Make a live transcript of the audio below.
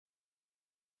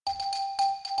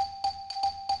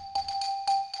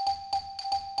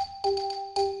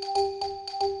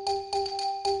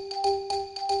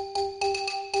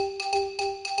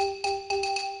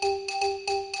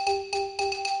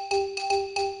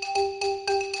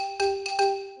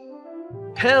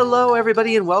Hello,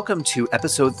 everybody, and welcome to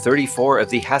episode 34 of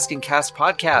the Haskincast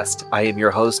podcast. I am your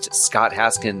host, Scott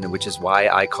Haskin, which is why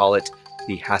I call it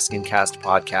the Haskincast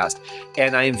podcast.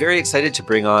 And I am very excited to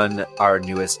bring on our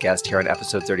newest guest here on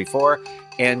episode 34,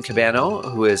 Ann Cabano,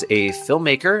 who is a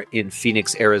filmmaker in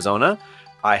Phoenix, Arizona.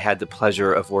 I had the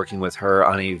pleasure of working with her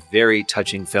on a very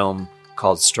touching film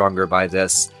called Stronger by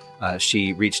This.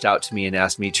 She reached out to me and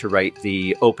asked me to write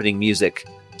the opening music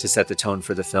to set the tone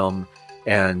for the film.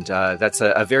 And that's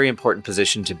a very important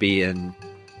position to be in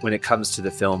when it comes to the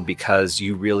film, because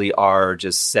you really are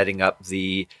just setting up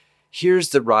the here's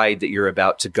the ride that you're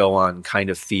about to go on kind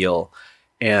of feel.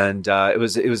 And it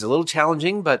was a little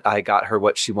challenging, but I got her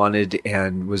what she wanted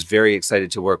and was very excited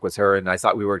to work with her. And I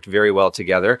thought we worked very well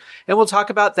together. And we'll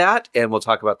talk about that, and we'll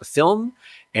talk about the film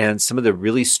and some of the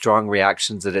really strong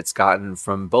reactions that it's gotten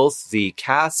from both the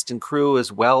cast and crew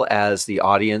as well as the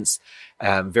audience.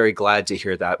 I'm very glad to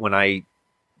hear that. When I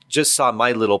just saw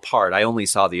my little part, I only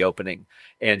saw the opening,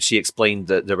 and she explained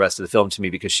the rest of the film to me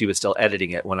because she was still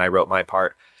editing it when I wrote my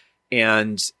part.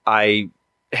 And I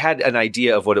had an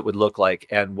idea of what it would look like,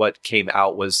 and what came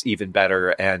out was even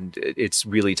better. And it's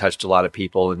really touched a lot of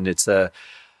people, and it's a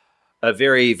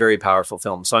very, very powerful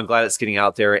film. So I'm glad it's getting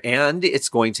out there, and it's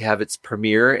going to have its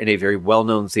premiere in a very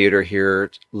well-known theater here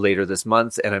later this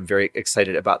month. And I'm very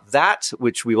excited about that,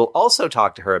 which we will also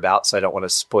talk to her about. So I don't want to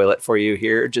spoil it for you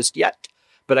here just yet.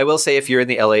 But I will say, if you're in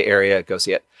the LA area, go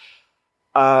see it.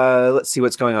 Let's see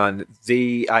what's going on.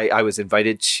 I was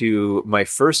invited to my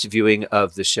first viewing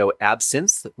of the show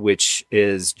Absinthe, which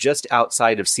is just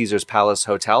outside of Caesar's Palace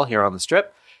Hotel here on the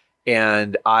Strip.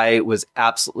 And I was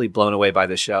absolutely blown away by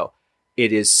the show.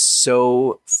 It is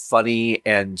so funny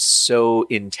and so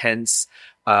intense.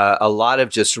 A lot of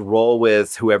just roll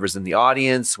with whoever's in the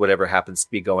audience, whatever happens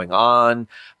to be going on.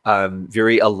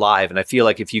 Very alive. And I feel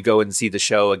like if you go and see the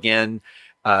show again,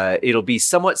 it'll be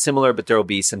somewhat similar, but there will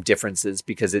be some differences,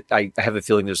 because I have a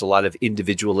feeling there's a lot of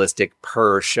individualistic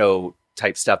per show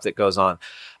type stuff that goes on.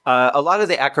 A lot of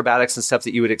the acrobatics and stuff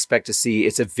that you would expect to see.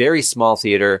 It's a very small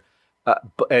theater,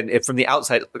 and from the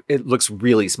outside, it looks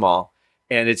really small.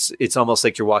 And it's almost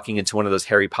like you're walking into one of those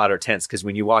Harry Potter tents, because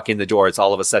when you walk in the door, it's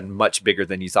all of a sudden much bigger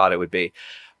than you thought it would be.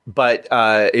 But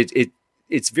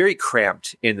it's very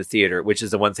cramped in the theater, which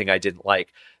is the one thing I didn't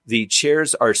like. The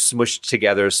chairs are smushed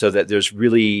together so that there's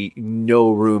really no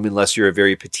room, unless you're a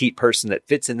very petite person that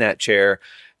fits in that chair.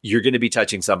 You're going to be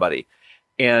touching somebody.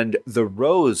 And the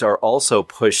rows are also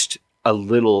pushed a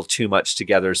little too much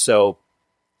together. So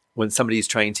when somebody's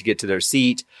trying to get to their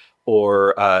seat,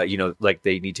 or, like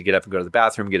they need to get up and go to the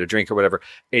bathroom, get a drink or whatever,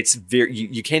 it's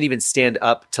you can't even stand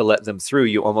up to let them through.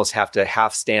 You almost have to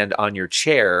half stand on your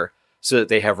chair so that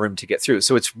they have room to get through.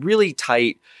 So it's really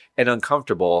tight and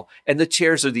uncomfortable. And the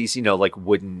chairs are these, like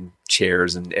wooden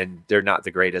chairs, and they're not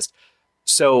the greatest.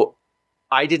 So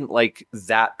I didn't like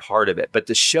that part of it, but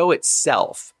the show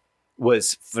itself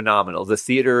was phenomenal. The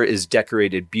theater is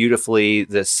decorated beautifully.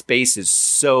 The space is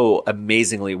so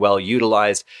amazingly well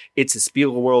utilized. It's a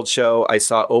Spielworld show. I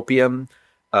saw Opium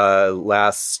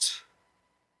last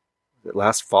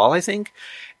fall, I think.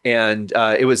 And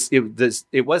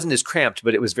it wasn't as cramped,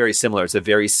 but it was very similar. It's a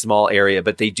very small area,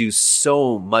 but they do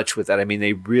so much with that. I mean,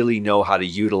 they really know how to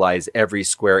utilize every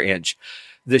square inch.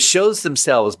 The shows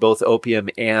themselves, both Opium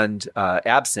and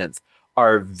Absinthe,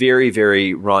 are very,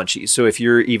 very raunchy. So if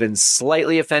you're even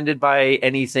slightly offended by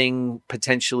anything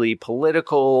potentially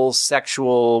political,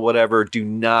 sexual, whatever, do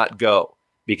not go,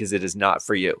 because it is not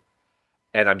for you.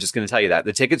 And I'm just going to tell you that.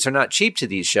 The tickets are not cheap to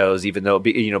these shows, even though,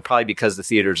 probably because the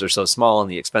theaters are so small and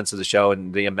the expense of the show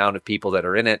and the amount of people that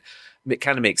are in it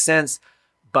kind of makes sense.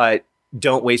 But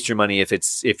don't waste your money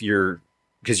because you're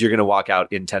going to walk out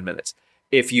in 10 minutes.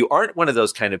 If you aren't one of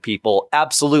those kind of people,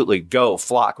 absolutely go,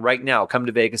 flock right now. Come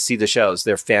to Vegas, see the shows.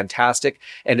 They're fantastic.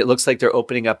 And it looks like they're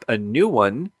opening up a new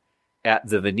one at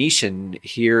the Venetian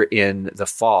here in the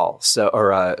fall. So,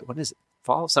 what is it?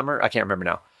 Fall, summer? I can't remember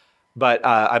now. But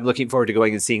I'm looking forward to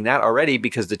going and seeing that already,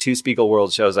 because the two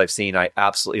Spielworld shows I've seen, I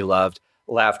absolutely loved.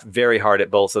 Laughed very hard at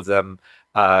both of them.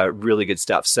 Really good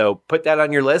stuff. So put that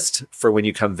on your list for when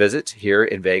you come visit here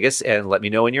in Vegas, and let me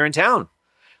know when you're in town.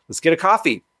 Let's get a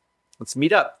coffee. Let's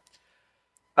meet up.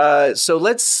 So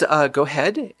let's go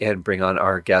ahead and bring on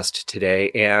our guest today.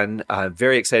 And I'm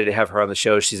very excited to have her on the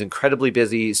show. She's incredibly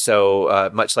busy. So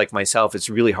much like myself, it's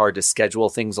really hard to schedule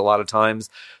things a lot of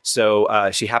times. So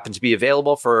she happened to be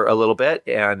available for a little bit,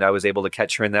 and I was able to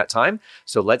catch her in that time.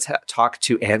 So let's talk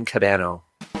to Ann Cabano.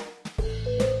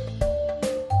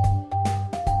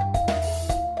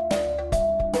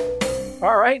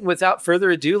 All right. Without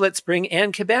further ado, let's bring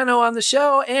Ann Cabano on the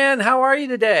show. Ann, how are you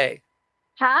today?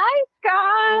 Hi,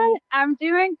 Scott. I'm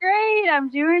doing great. I'm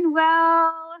doing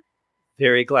well.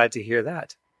 Very glad to hear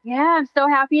that. Yeah, I'm so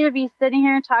happy to be sitting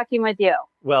here talking with you.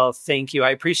 Well, thank you.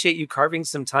 I appreciate you carving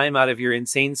some time out of your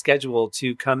insane schedule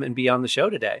to come and be on the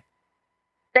show today.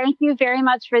 Thank you very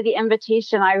much for the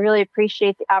invitation. I really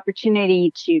appreciate the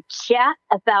opportunity to chat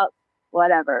about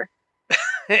whatever.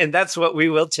 And that's what we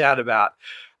will chat about.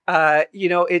 I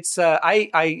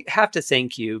have to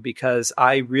thank you because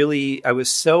I was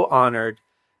so honored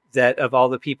that of all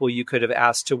the people you could have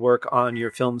asked to work on your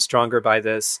film Stronger by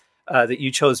This, that you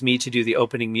chose me to do the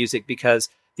opening music, because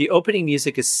the opening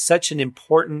music is such an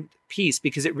important piece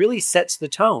because it really sets the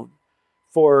tone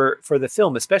for the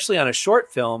film, especially on a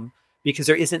short film, because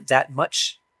there isn't that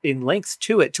much in length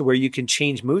to it to where you can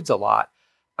change moods a lot.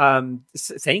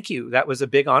 Thank you. That was a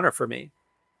big honor for me.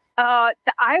 I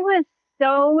was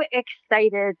so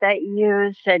excited that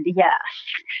you said yes.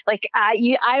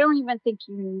 I don't even think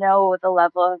you know the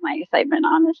level of my excitement,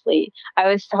 honestly. I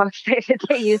was so excited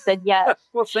that you said yes.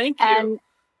 Well, thank you.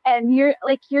 And you're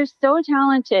so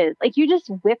talented. Like, you just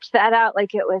whipped that out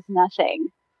like it was nothing.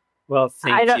 Well,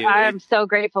 thank you. I'm so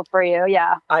grateful for you.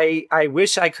 Yeah. I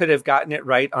wish I could have gotten it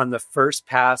right on the first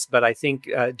pass, but I think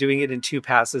doing it in 2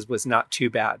 passes was not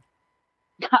too bad.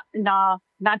 No,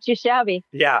 not too shabby.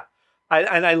 Yeah.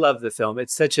 I love the film.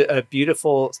 It's such a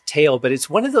beautiful tale, but it's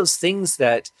one of those things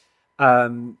that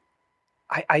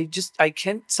I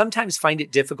can sometimes find it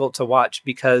difficult to watch,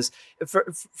 because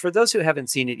for those who haven't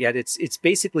seen it yet, it's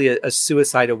basically a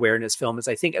suicide awareness film, as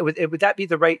I think. Would that be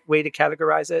the right way to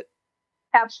categorize it?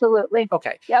 Absolutely.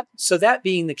 Okay. Yep. So that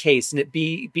being the case, and it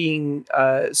being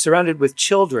surrounded with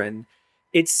children,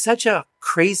 it's such a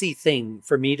crazy thing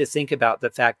for me to think about the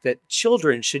fact that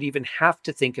children should even have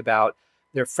to think about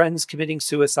their friends committing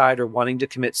suicide or wanting to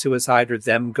commit suicide, or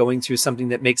them going through something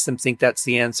that makes them think that's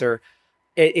the answer.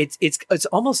 It's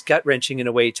almost gut wrenching in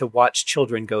a way to watch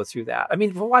children go through that. I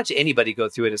mean, to watch anybody go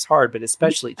through it is hard, but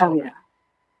especially children.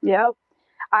 Oh, yeah.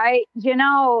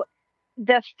 Yep.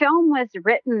 The film was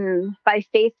written by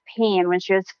Faith Payne when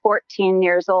she was 14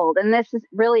 years old. And this is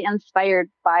really inspired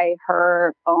by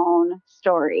her own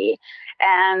story.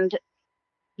 And,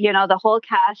 the whole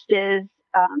cast is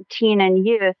teen and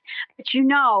youth.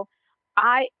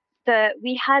 But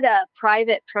we had a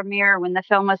private premiere when the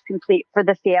film was complete for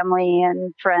the family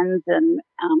and friends and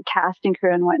cast and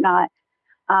crew and whatnot.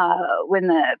 When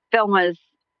the film was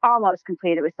almost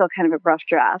complete, it was still kind of a rough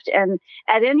draft. And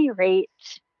at any rate,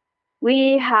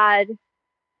 we had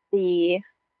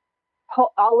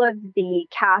all of the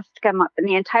cast come up, and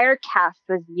the entire cast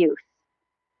was youth.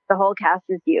 The whole cast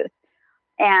is youth.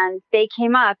 And they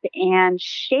came up and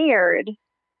shared.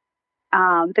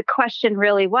 The question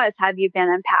really was, have you been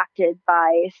impacted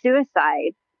by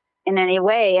suicide in any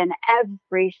way? And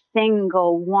every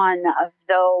single one of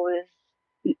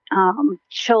those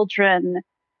children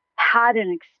had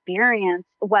an experience,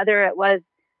 whether it was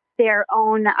their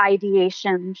own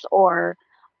ideations or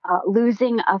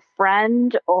losing a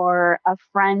friend, or a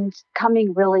friend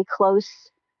coming really close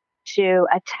to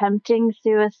attempting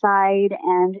suicide.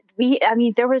 And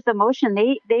there was emotion.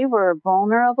 They were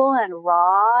vulnerable and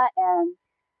raw, and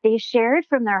they shared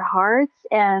from their hearts.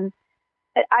 And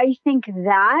I think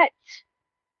that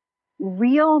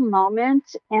real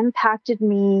moment impacted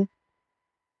me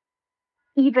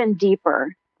even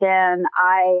deeper than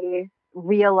I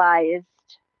realized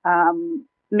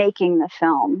making the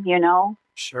film,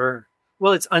 Sure.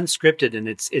 Well, it's unscripted, and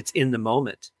it's in the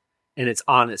moment, and it's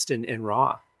honest and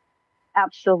raw.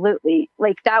 Absolutely.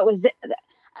 Like, that was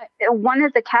one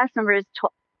of the cast members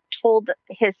told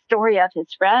his story of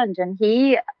his friend, and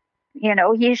he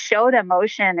showed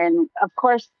emotion. And of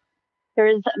course,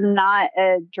 there's not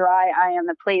a dry eye in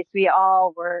the place. We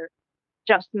all were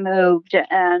just moved.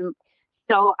 And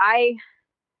so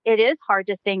it is hard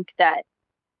to think that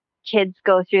kids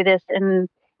go through this, and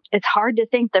it's hard to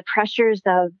think the pressures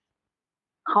of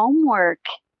homework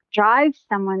drive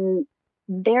someone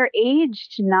their age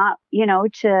to not,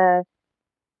 to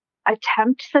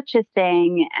attempt such a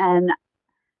thing. And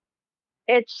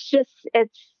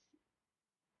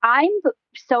I'm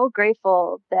so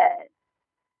grateful that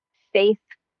Faith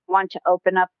wanted to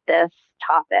open up this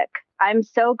topic. I'm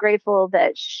so grateful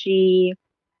that she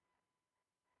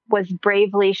was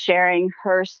bravely sharing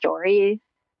her story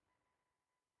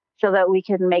so that we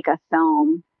could make a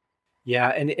film. Yeah.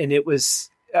 And it was,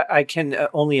 I can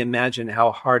only imagine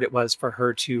how hard it was for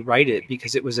her to write it,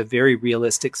 because it was a very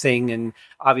realistic thing. And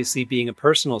obviously, being a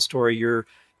personal story, you're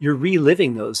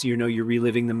reliving those, you're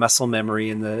reliving the muscle memory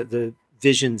and the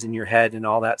visions in your head and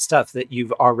all that stuff that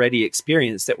you've already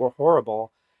experienced that were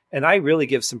horrible. And I really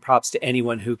give some props to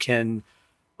anyone who can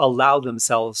allow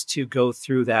themselves to go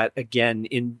through that again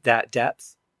in that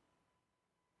depth.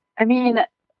 I mean,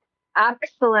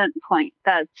 excellent point.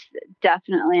 That's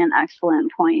definitely an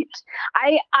excellent point.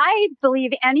 I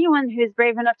believe anyone who's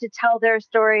brave enough to tell their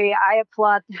story, I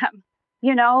applaud them.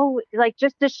 Like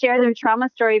just to share their trauma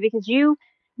story, because you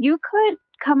could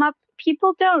come up,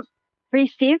 people don't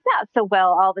receive that so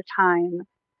well all the time,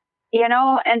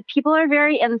 and people are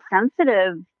very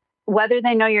insensitive, whether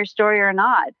they know your story or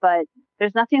not. But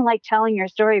there's nothing like telling your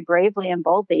story bravely and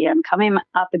boldly and coming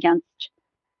up against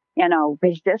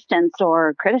resistance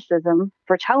or criticism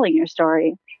for telling your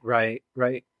story. Right.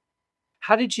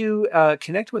 How did you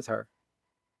connect with her?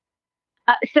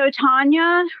 So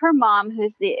Tanya, her mom,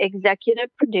 who's the executive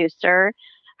producer,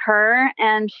 her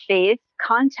and Faith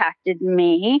contacted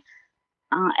me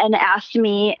and asked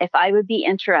me if I would be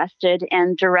interested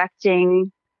in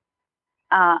directing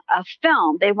a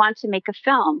film. They want to make a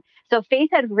film. So Faith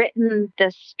had written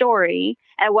this story.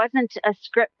 And it wasn't a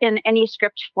script in any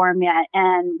script form yet.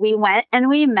 And we went and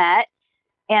we met.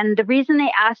 And the reason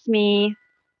they asked me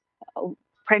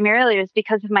primarily was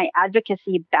because of my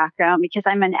advocacy background, because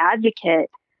I'm an advocate.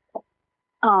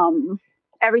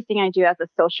 Everything I do has a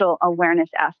social awareness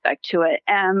aspect to it.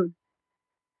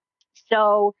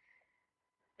 So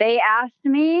they asked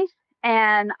me,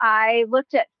 and I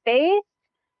looked at Faith,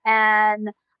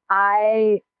 and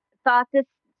I thought this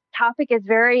topic is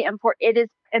very important. It is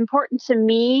important to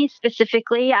me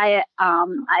specifically. I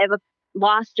have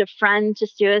lost a friend to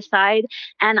suicide,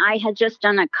 and I had just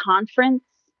done a conference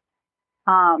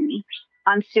on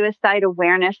suicide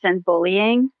awareness and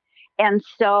bullying. And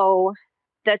so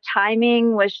the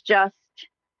timing was just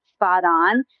spot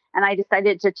on, and I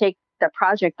decided to take the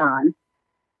project on.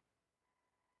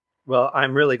 Well,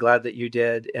 I'm really glad that you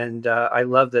did. And I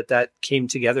love that came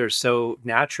together so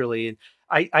naturally. And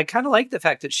I kind of like the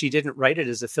fact that she didn't write it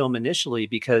as a film initially,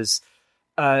 because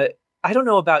I don't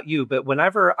know about you, but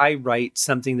whenever I write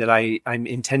something that I'm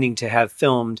intending to have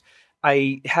filmed,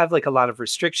 I have like a lot of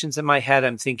restrictions in my head.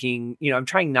 I'm thinking, I'm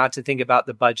trying not to think about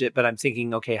the budget, but I'm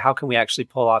thinking, okay, how can we actually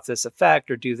pull off this effect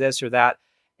or do this or that?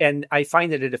 And I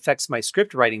find that it affects my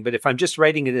script writing. But if I'm just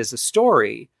writing it as a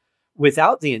story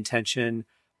without the intention,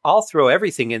 I'll throw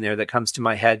everything in there that comes to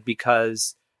my head,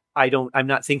 because I'm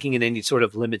not thinking in any sort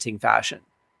of limiting fashion.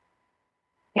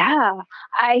 Yeah,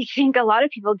 I think a lot of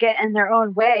people get in their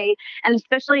own way. And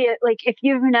especially like if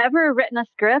you've never written a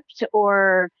script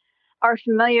or are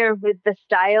familiar with the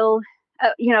style,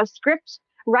 script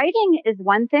writing is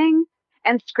one thing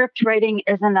and script writing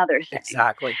is another thing.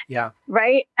 Exactly. Yeah.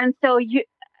 Right. And so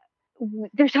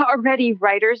there's already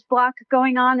writer's block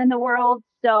going on in the world.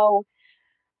 So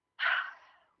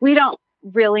we don't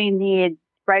really need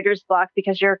writer's block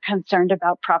because you're concerned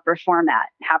about proper format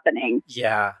happening.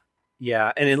 Yeah.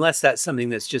 Yeah. And unless that's something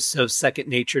that's just so second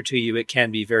nature to you, it can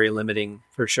be very limiting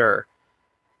for sure.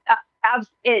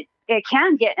 It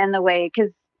can get in the way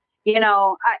because,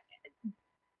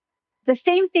 the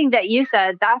same thing that you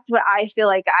said, that's what I feel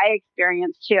like I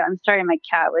experienced too. I'm sorry, my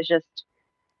cat was just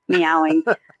meowing.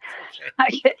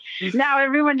 Now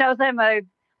everyone knows I'm a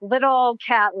little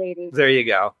cat lady. There you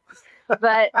go.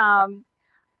 But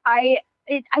I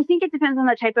think it depends on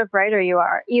the type of writer you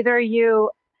are. Either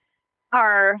you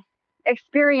are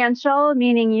experiential,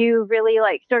 meaning you really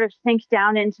like sort of sink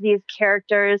down into these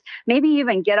characters, maybe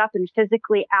even get up and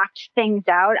physically act things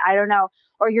out. I don't know.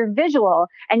 Or you're visual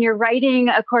and you're writing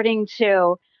according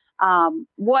to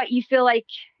what you feel like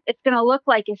it's going to look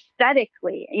like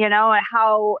aesthetically,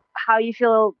 how you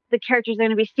feel the characters are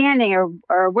going to be standing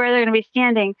or where they're going to be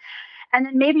standing. And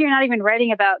then maybe you're not even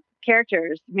writing about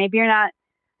characters. Maybe you're not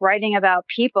writing about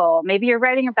people. Maybe you're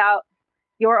writing about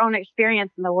your own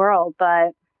experience in the world.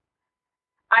 But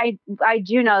I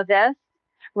do know this.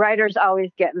 Writers always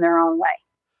get in their own way.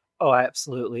 Oh,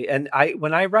 absolutely. And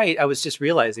when I write, I was just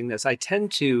realizing this. I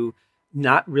tend to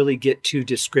not really get too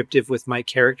descriptive with my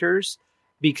characters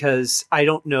because I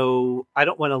don't want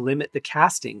to limit the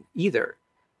casting either.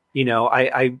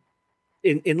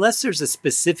 Unless there's a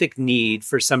specific need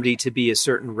for somebody to be a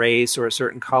certain race or a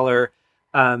certain color,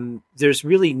 there's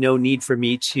really no need for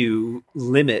me to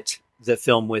limit the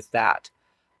film with that.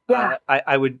 Yeah.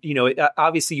 I would,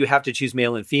 obviously you have to choose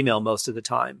male and female most of the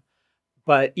time,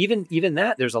 but even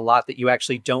that, there's a lot that you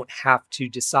actually don't have to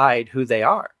decide who they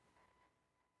are.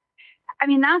 I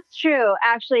mean, that's true.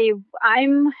 Actually, I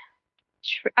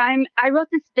wrote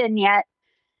this vignette,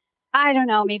 I don't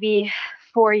know, maybe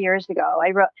 4 years ago.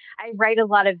 I write a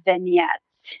lot of vignettes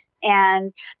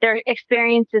and they're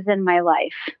experiences in my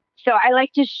life. So I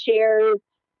like to share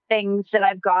things that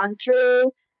I've gone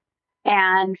through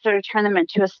and sort of turn them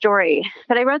into a story.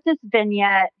 But I wrote this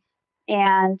vignette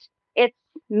and it's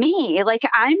me. Like,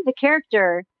 I'm the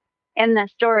character in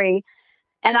this story.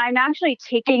 And I'm actually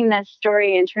taking this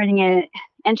story and turning it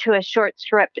into a short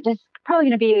script. It's probably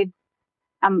going to be,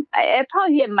 it'd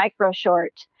probably be a micro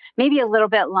short, maybe a little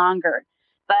bit longer.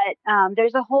 But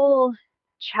there's a whole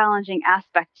challenging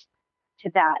aspect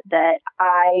to that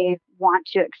I want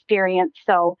to experience.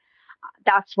 So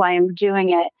that's why I'm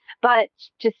doing it. But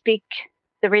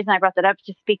the reason I brought that up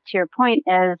to speak to your point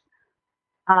is,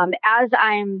 as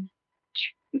I'm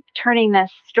turning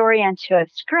this story into a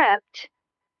script,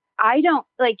 I don't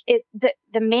like it.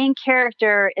 The main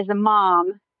character is a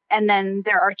mom, and then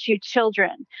there are two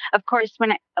children. Of course,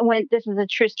 when this is a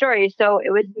true story, so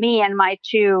it was me and my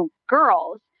two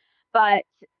girls, but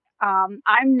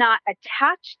I'm not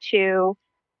attached to.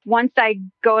 Once I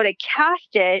go to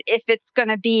cast it, if it's going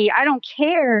to be, I don't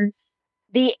care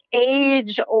the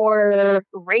age or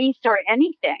race or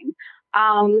anything.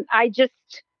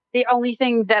 The only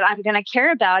thing that I'm going to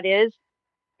care about is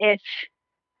if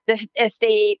if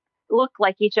they look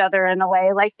like each other in a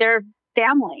way, like they're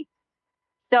family.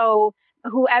 So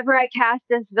whoever I cast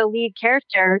as the lead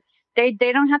character, they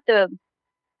don't have to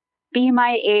be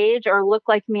my age or look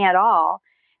like me at all.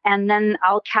 And then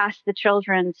I'll cast the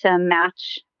children to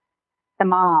match the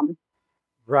mom.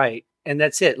 Right. And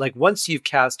that's it. Like, once you've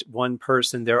cast one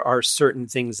person, there are certain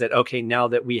things that, okay, now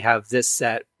that we have this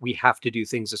set, we have to do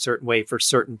things a certain way for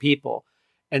certain people.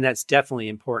 And that's definitely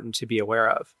important to be aware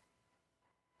of.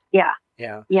 Yeah.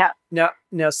 Yeah. Yeah.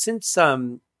 Now, since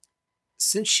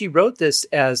she wrote this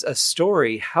as a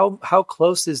story, how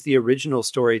close is the original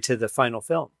story to the final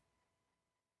film?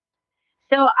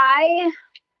 So I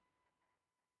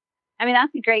mean,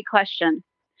 that's a great question.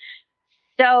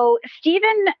 So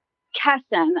Stephen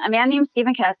Kesson, a man named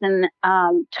Stephen Kesson,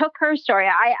 took her story.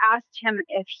 I asked him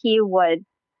if he would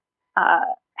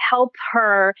help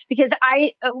her, because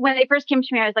when they first came to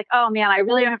me, I was like, oh man, I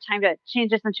really don't have time to change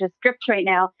this into a script right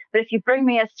now. But if you bring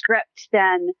me a script,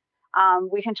 then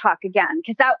we can talk again.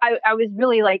 Because I was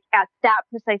really like at that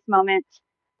precise moment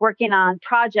working on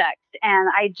projects, and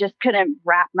I just couldn't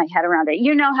wrap my head around it.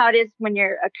 You know how it is when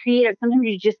you're a creative. Sometimes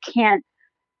you just can't.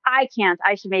 I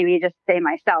should maybe just say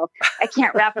myself. I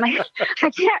can wrap my head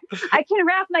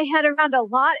around a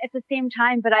lot at the same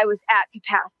time, but I was at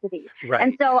capacity. Right.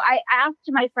 And so I asked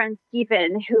my friend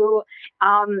Stephen, who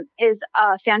is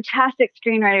a fantastic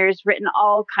screenwriter, has written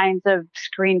all kinds of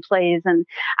screenplays. And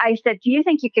I said, do you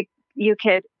think you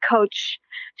could coach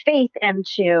Faith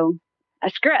into a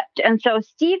script? And so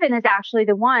Stephen is actually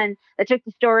the one that took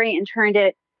the story and turned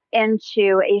it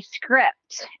into a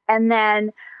script. And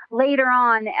then later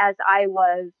on, as I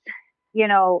was,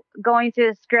 going through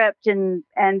the script and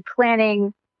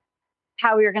planning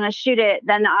how we were going to shoot it,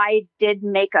 then I did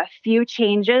make a few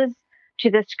changes to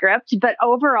the script. But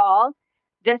overall,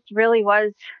 this really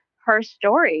was her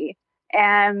story.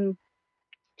 And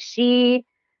she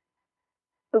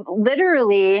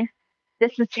literally,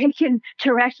 this is taken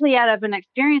directly out of an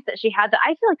experience that she had, that I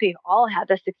feel like we've all had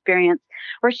this experience,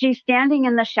 where she's standing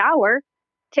in the shower,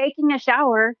 taking a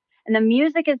shower, and the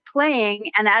music is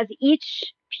playing. And as each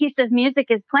piece of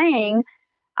music is playing,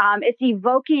 it's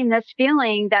evoking this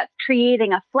feeling that's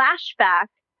creating a flashback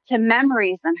to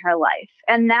memories in her life.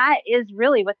 And that is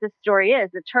really what this story is.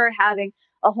 It's her having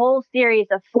a whole series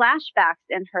of flashbacks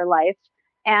in her life.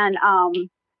 And all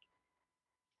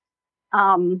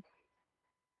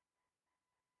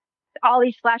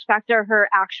these flashbacks are her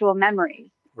actual memories.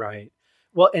 Right.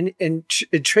 Well, and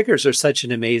triggers are such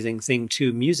an amazing thing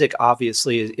too. Music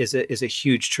obviously is a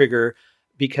huge trigger,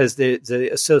 because the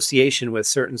association with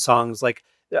certain songs. Like,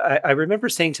 I remember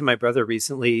saying to my brother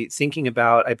recently, thinking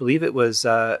about, I believe it was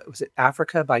it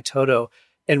Africa by Toto,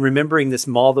 and remembering this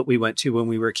mall that we went to when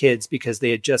we were kids, because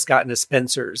they had just gotten a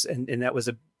Spencer's, and that was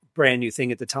a brand new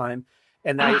thing at the time.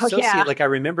 And I associate, like, I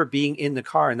remember being in the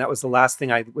car, and that was the last thing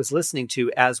I was listening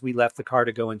to as we left the car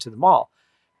to go into the mall.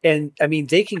 And I mean,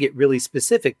 they can get really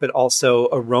specific, but also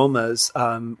aromas,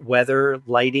 weather,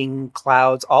 lighting,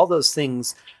 clouds, all those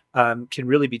things can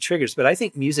really be triggers. But I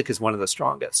think music is one of the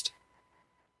strongest.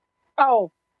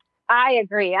 Oh, I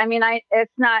agree. I mean,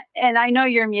 it's not, and I know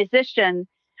you're a musician,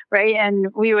 right?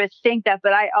 And we would think that,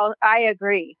 but I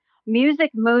agree. Music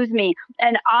moves me.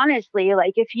 And honestly,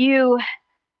 like, if you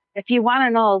want to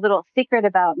know a little secret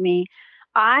about me,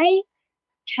 I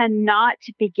cannot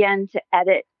begin to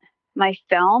edit my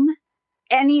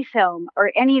any film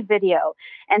or any video,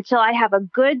 until I have a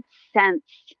good sense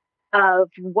of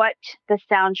what the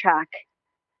soundtrack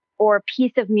or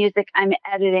piece of music I'm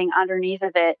editing underneath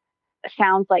of it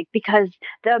sounds like, because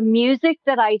the music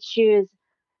that I choose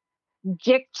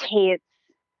dictates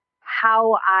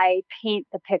how I paint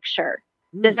the picture.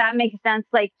 Does that make sense?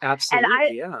 Like, and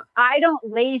Absolutely, yeah. I don't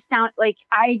lay sound, like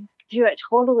I do it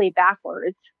totally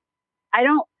backwards. I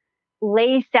don't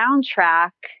lay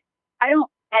soundtrack. I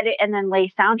don't edit and then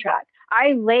lay soundtrack.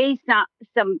 I lay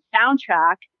some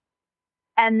soundtrack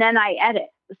and then I edit.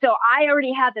 So I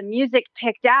already had the music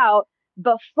picked out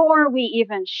before we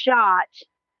even shot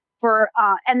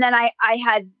and then I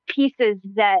had pieces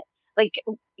that like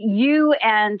you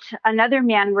and another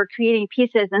man were creating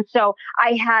pieces. And so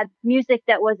I had music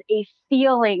that was a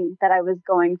feeling that I was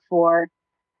going for.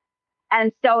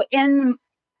 And so when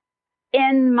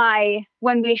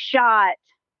we shot,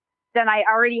 then I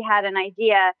already had an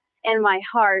idea in my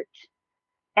heart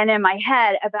and in my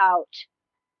head about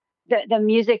the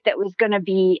music that was going to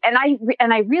be, and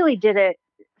I really did it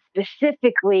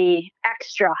specifically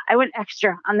extra. I went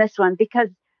extra on this one because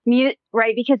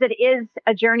because it is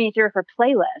a journey through her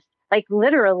playlist. Like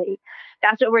literally,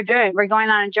 that's what we're doing. We're going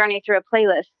on a journey through a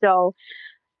playlist. So,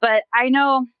 but I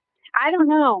don't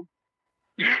know.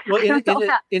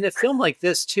 Well, in a film like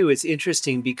this too, it's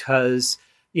interesting because,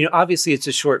 obviously it's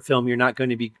a short film. You're not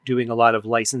going to be doing a lot of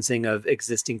licensing of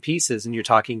existing pieces, and you're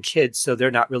talking kids, so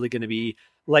they're not really going to be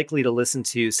likely to listen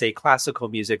to, say, classical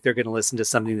music. They're going to listen to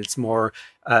something that's more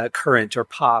current or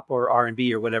pop or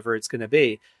R&B or whatever it's going to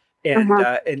be. And,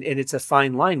 and it's a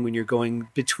fine line when you're going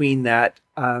between that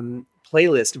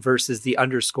playlist versus the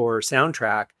underscore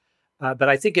soundtrack. But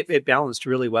I think it balanced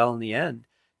really well in the end.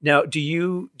 Now, do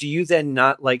you then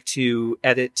not like to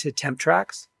edit to temp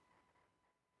tracks?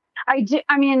 I do.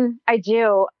 I mean, I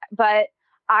do, but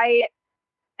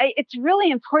it's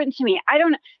really important to me. I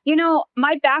don't,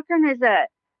 my background is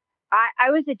I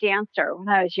was a dancer when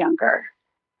I was younger,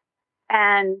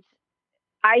 and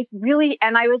I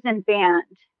was in band,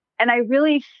 and I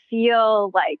really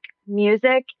feel like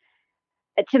music,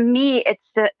 to me,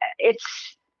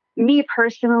 it's me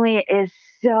personally is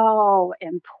so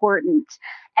important.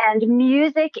 And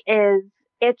music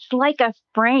it's like a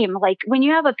frame. Like when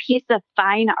you have a piece of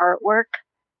fine artwork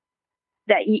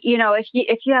that,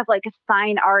 if you have like a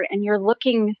fine art and you're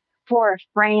looking for a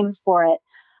frame for it,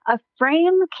 a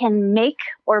frame can make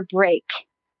or break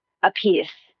a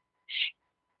piece.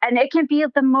 And it can be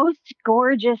the most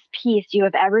gorgeous piece you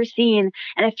have ever seen.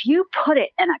 And if you put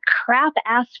it in a crap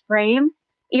ass frame,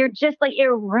 you're just like, it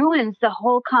ruins the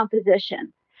whole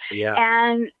composition. Yeah.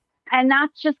 And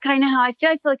that's just kind of how I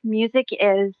feel like music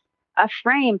is a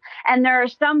frame. And there are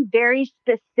some very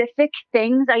specific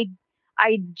things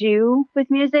I do with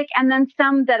music, and then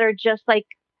some that are just like,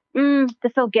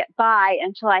 this will get by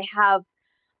until I have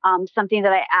something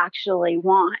that I actually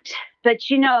want. But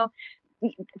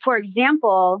for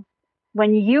example,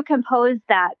 when you composed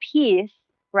that piece,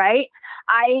 right?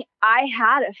 I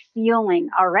had a feeling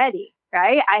already,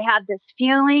 right? I had this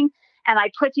feeling, and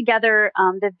I put together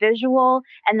the visual,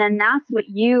 and then that's what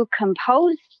you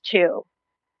composed to,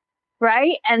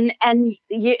 right?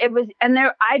 It was, and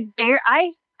there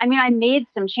I made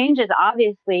some changes,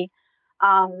 obviously,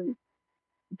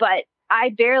 but I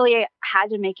barely had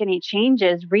to make any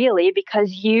changes really,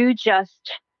 because you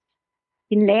just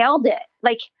nailed it.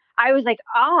 Like I was like,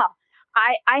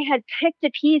 I had picked a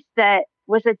piece that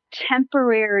was a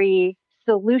temporary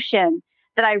solution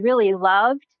that I really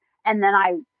loved, and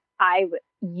then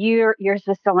yours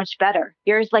was so much better.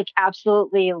 Yours like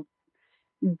absolutely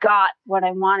got what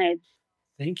I wanted.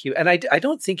 Thank you. And I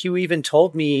don't think you even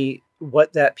told me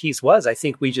what that piece was. I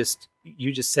think you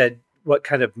just said what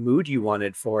kind of mood you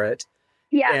wanted for it.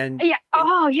 Yeah. And yeah.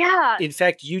 Oh, yeah. In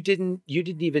fact, you didn't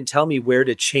even tell me where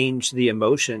to change the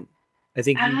emotion. I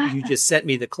think you just sent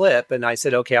me the clip, and I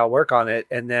said, okay, I'll work on it.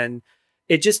 And then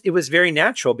it was very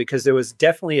natural, because there was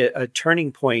definitely a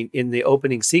turning point in the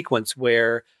opening sequence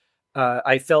where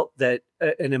I felt that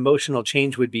an emotional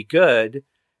change would be good.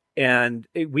 And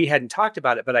we hadn't talked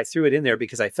about it, but I threw it in there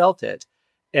because I felt it.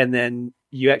 And then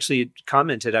you actually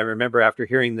commented, I remember after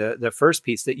hearing the first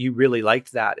piece, that you really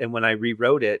liked that. And when I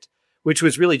rewrote it, which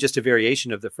was really just a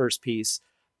variation of the first piece,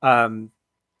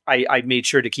 I made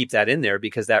sure to keep that in there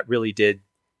because that really did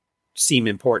seem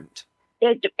important.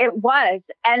 It was.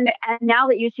 And now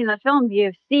that you've seen the film,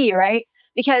 you see, right?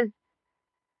 Because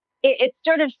it's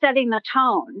sort of setting the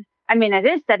tone. I mean, it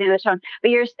is setting the tone,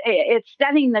 but it's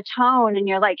setting the tone, and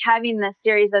you're like having this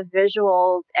series of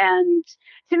visuals. And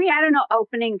to me, I don't know,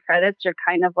 opening credits are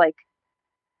kind of like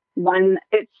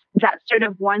it's that sort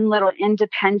of one little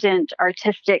independent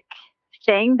artistic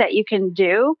thing that you can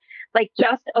do, like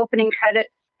just opening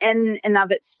credits in and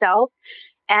of itself.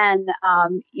 And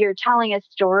you're telling a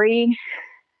story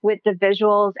with the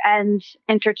visuals and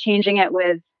interchanging it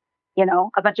with,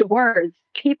 a bunch of words,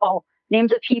 people,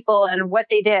 names of people and what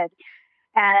they did.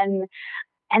 And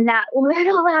And that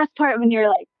little last part when you're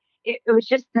like, it was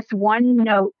just this one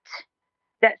note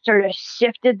that sort of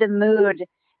shifted the mood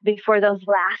before those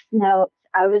last notes.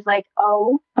 I was like,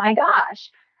 oh my gosh.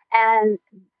 And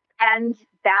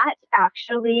that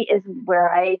actually is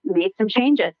where I made some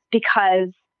changes because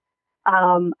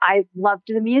I loved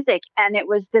the music, and it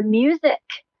was the music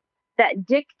that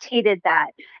dictated that.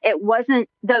 It wasn't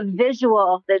the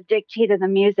visual that dictated the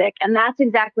music. And that's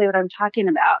exactly what I'm talking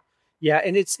about. Yeah,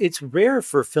 and it's rare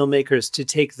for filmmakers to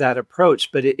take that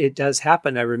approach, but it does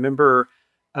happen. I remember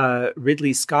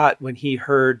Ridley Scott, when he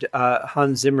heard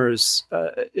Hans Zimmer's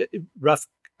rough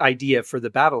idea for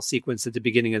the battle sequence at the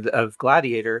beginning of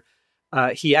Gladiator,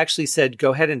 he actually said,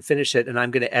 "Go ahead and finish it, and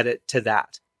I'm going to edit to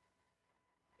that."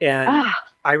 And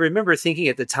I remember thinking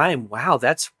at the time, wow,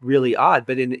 that's really odd.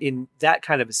 But in that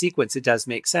kind of a sequence, it does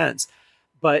make sense.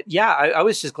 But yeah, I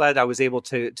was just glad I was able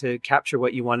to capture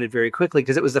what you wanted very quickly,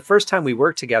 because it was the first time we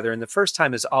worked together. And the first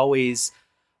time is always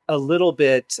a little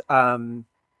bit,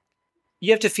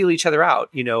 you have to feel each other out.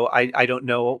 You know, I don't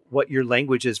know what your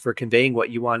language is for conveying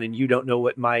what you want, and you don't know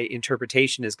what my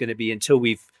interpretation is going to be until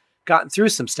we've gotten through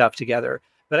some stuff together.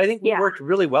 But I think we worked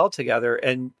really well together.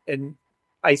 And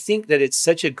I think that it's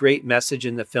such a great message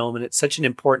in the film, and it's such an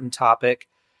important topic.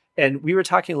 And we were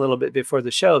talking a little bit before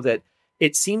the show that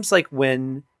it seems like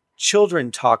when children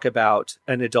talk about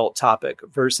an adult topic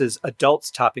versus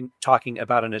adults talking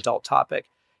about an adult topic,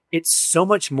 it's so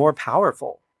much more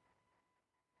powerful.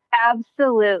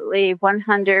 Absolutely.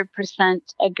 100%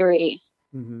 agree.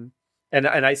 Mm-hmm. And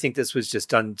I think this was just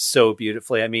done so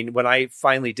beautifully. I mean, when I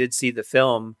finally did see the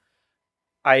film,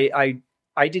 I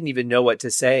didn't even know what to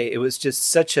say. It was just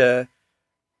such a,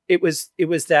 it was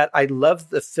that I love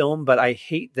the film, but I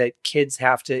hate that kids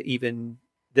have to even,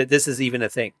 that this is even a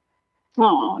thing.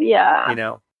 Oh, yeah. You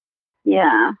know?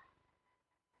 Yeah.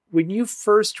 When you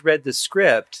first read the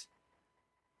script,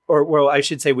 or well, I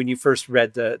should say when you first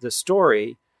read the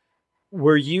story,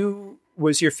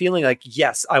 was your feeling like,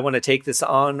 yes, I want to take this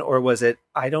on, or was it,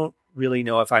 I don't really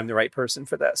know if I'm the right person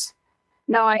for this?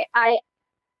 No, I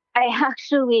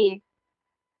actually,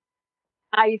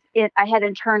 I had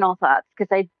internal thoughts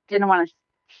because I didn't want to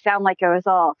sound like I was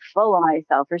all full of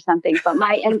myself or something. But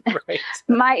right.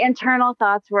 My internal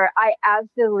thoughts were, I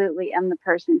absolutely am the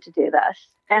person to do this,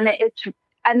 and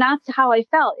that's how I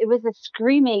felt. It was a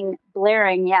screaming,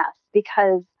 blaring yes,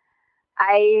 because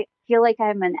I feel like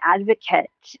I'm an advocate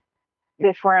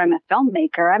before I'm a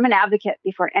filmmaker. I'm an advocate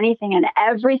before anything, and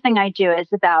everything I do is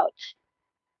about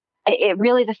it.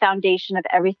 Really, the foundation of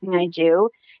everything I do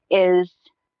is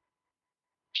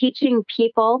teaching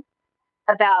people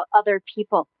about other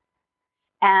people.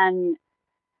 And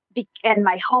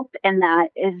my hope in that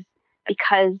is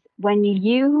because when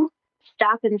you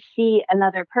stop and see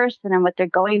another person and what they're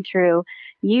going through,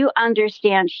 you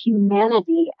understand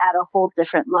humanity at a whole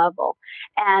different level.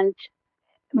 And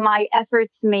my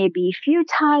efforts may be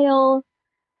futile,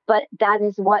 but that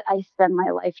is what I spend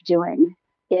my life doing.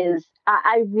 Is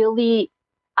I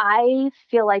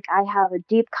feel like I have a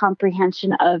deep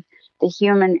comprehension of the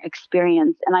human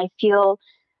experience. And I feel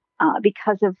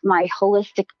because of my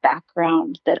holistic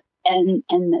background that and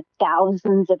the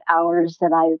thousands of hours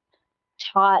that I've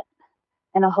taught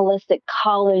in a holistic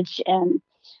college and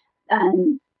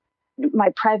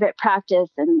my private practice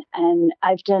and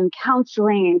I've done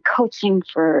counseling and coaching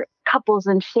for couples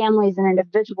and families and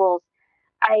individuals.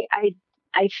 I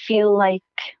feel like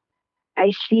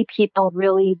I see people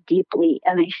really deeply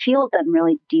and I feel them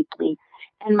really deeply.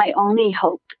 And my only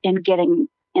hope in getting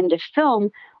into film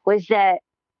was that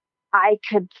I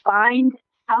could find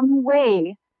some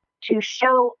way to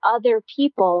show other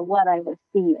people what I was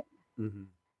seeing. Mm-hmm.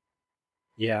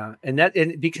 Yeah.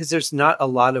 And because there's not a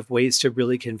lot of ways to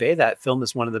really convey that, film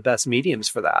is one of the best mediums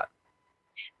for that.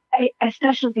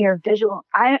 Especially if you're visual.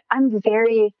 I am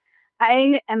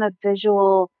a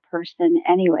visual person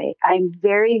anyway. I'm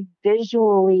very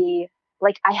visually,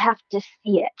 like I have to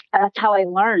see it. That's how I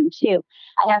learn too.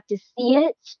 I have to see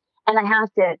it and I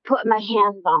have to put my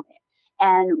hands on it.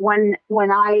 And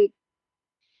when I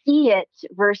see it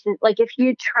versus, like, if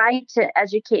you try to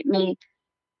educate me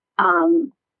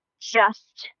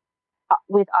just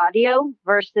with audio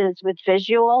versus with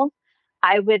visual,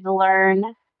 I would learn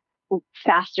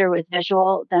faster with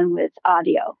visual than with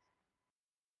audio.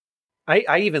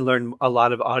 I even learn a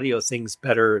lot of audio things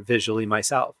better visually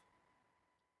myself.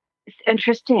 It's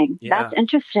interesting. Yeah. That's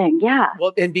interesting. Yeah.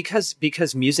 Well, and because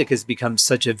music has become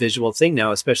such a visual thing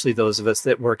now, especially those of us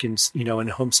that work in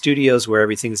home studios where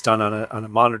everything's done on a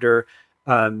monitor,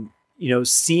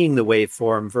 seeing the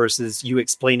waveform versus you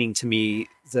explaining to me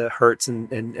the hertz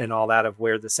and all that of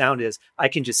where the sound is, I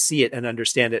can just see it and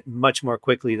understand it much more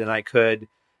quickly than I could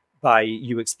by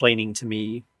you explaining to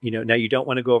me, now you don't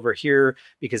want to go over here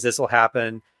because this will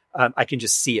happen. I can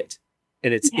just see it,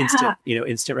 and it's Yeah.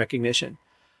 instant recognition.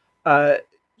 Uh,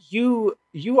 you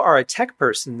are a tech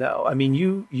person, though. I mean,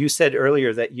 you said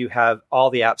earlier that you have all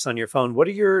the apps on your phone. What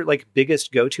are your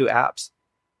biggest go-to apps?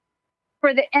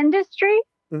 For the industry,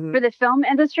 Mm-hmm. for the film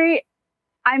industry,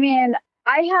 I mean,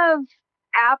 I have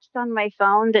apps on my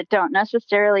phone that don't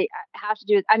necessarily have to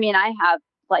do. I mean, I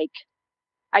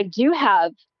do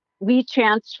have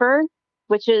WeTransfer,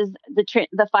 which is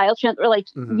the file transfer. Like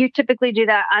Mm-hmm. you typically do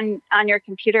that on your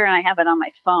computer, and I have it on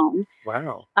my phone.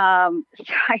 Wow. I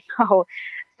know.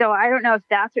 So I don't know if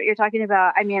that's what you're talking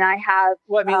about. I mean, I have.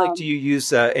 Well, I mean, do you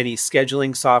use any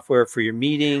scheduling software for your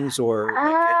meetings or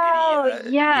Oh,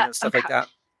 any, yeah. stuff Okay. like that?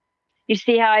 You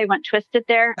see how I went twisted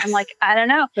there? I'm like, I don't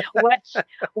know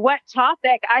what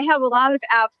topic. I have a lot of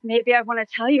apps. Maybe I want to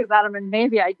tell you about them, and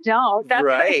maybe I don't. That's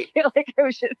what I feel like I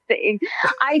was just saying.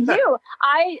 I do.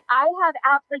 I have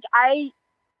apps like I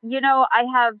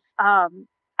have.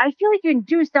 I feel like you can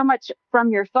do so much from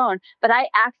your phone, but I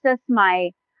access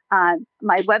my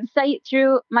website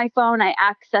through my phone. I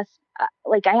access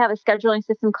I have a scheduling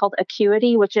system called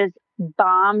Acuity, which is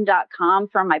bomb.com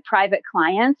for my private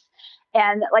clients.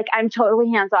 And I'm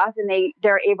totally hands off, and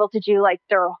they're able to do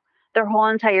their whole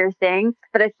entire thing,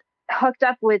 but it's hooked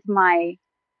up with my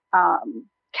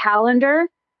calendar,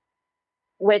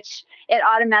 which it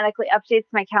automatically updates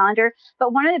my calendar.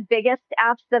 But one of the biggest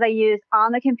apps that I use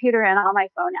on the computer and on my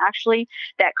phone, actually,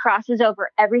 that crosses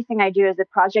over everything I do, is a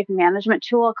project management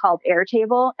tool called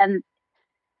Airtable. And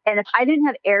if I didn't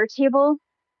have Airtable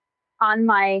on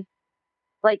my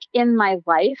in my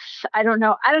life, I don't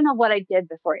know what I did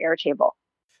before Airtable.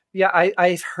 Yeah,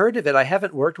 I've heard of it. I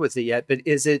haven't worked with it yet, but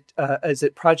is it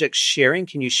project sharing?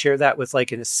 Can you share that with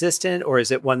an assistant, or is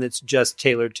it one that's just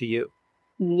tailored to you?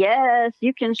 Yes,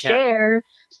 you can share.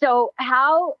 So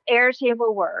how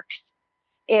Airtable works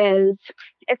is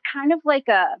it's kind of like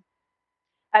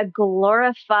a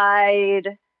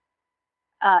glorified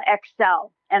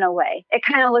Excel in a way. It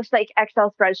kind of looks like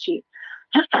Excel spreadsheet,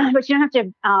 but you don't have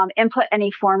to input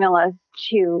any formulas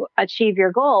to achieve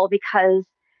your goal because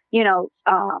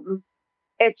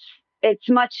it's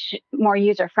much more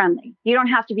user friendly. You don't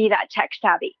have to be that tech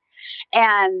savvy,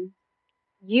 and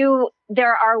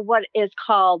there are what is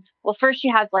called, well, first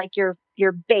you have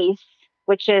your base,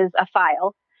 which is a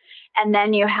file, and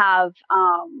then you have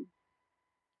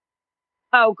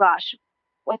oh gosh,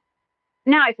 what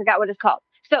now I forgot what it's called.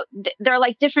 So they're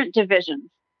different divisions.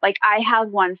 I have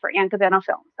one for Ann Cabano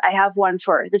Films. I have one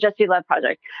for the Just Be Love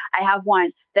project. I have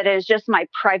one that is just my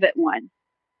private one.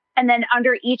 And then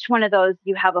under each one of those,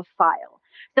 you have a file.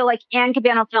 So Ann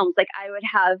Cabano Films, I would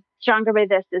have Stronger by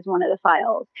This is one of the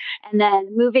files. And then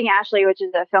Moving Ashley, which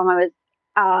is a film I was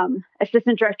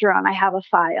assistant director on, I have a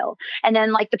file. And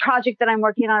then the project that I'm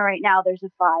working on right now, there's a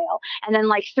file. And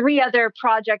then 3 other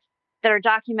projects that are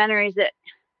documentaries that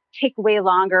take way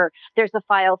longer, there's a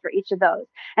file for each of those.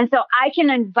 And so I can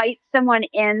invite someone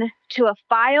in to a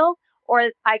file, or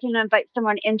I can invite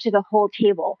someone into the whole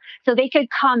table. So they could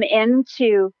come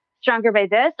into Stronger by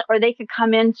This, or they could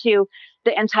come into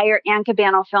the entire Ann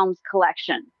Cabano Films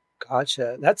collection.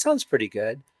 Gotcha. That sounds pretty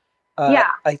good.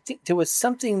 Yeah. I think there was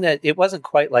something that it wasn't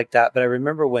quite like that, but I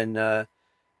remember when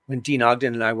Dean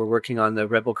Ogden and I were working on the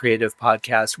Rebel Creative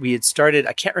podcast, we had started,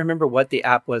 I can't remember what the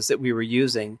app was that we were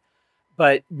using,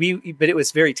 but it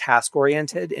was very task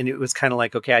oriented, and it was kind of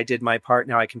okay, I did my part.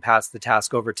 Now I can pass the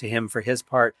task over to him for his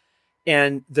part.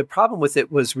 And the problem with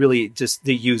it was really just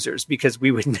the users, because we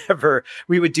would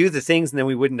do the things and then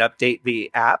we wouldn't update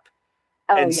the app.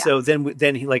 Oh, and yeah. so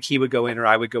then he would go in, or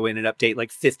I would go in and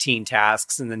update 15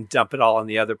 tasks and then dump it all on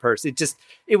the other person.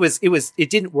 It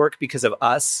didn't work because of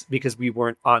us, because we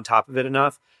weren't on top of it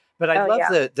enough. But I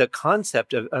love the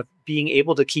concept of being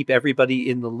able to keep everybody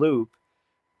in the loop,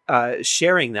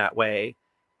 sharing that way.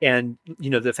 And,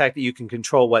 the fact that you can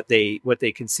control what they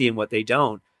can see and what they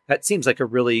don't, that seems like a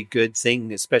really good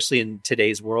thing, especially in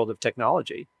today's world of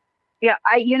technology. Yeah.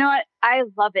 You know what? I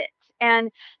love it.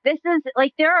 And this is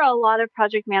there are a lot of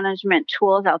project management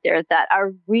tools out there that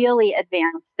are really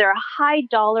advanced. There are high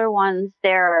dollar ones.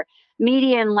 There are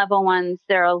median level ones.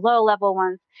 There are low level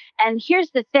ones. And here's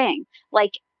the thing,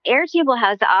 Airtable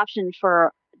has the option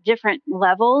for different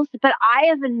levels, but I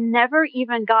have never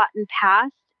even gotten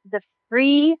past the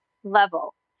free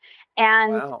level.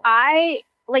 And Wow. I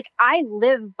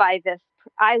live by this.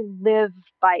 I live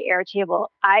by Airtable.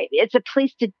 It's a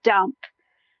place to dump.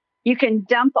 You can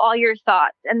dump all your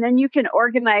thoughts, and then you can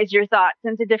organize your thoughts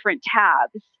into different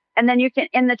tabs. And then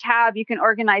in the tab, you can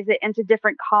organize it into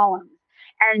different columns.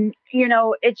 And,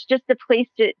 it's just a place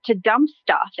to dump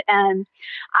stuff. And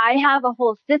I have a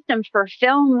whole system for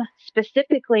film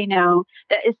specifically now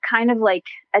that is kind of like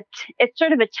it's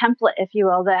sort of a template, if you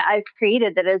will, that I've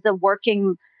created that is a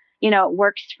working, it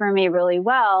works for me really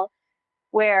well,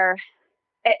 where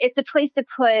it's a place to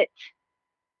put,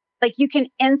 like, you can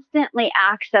instantly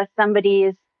access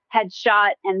somebody's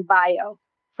headshot and bio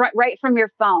right from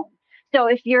your phone. So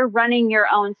if you're running your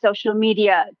own social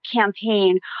media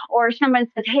campaign, or someone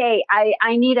says, "Hey,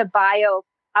 I need a bio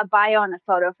and a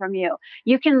photo from you,"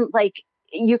 you can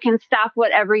stop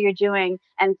whatever you're doing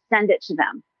and send it to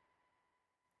them.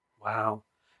 Wow.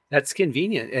 That's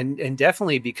convenient. And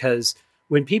definitely, because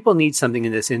when people need something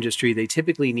in this industry, they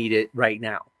typically need it right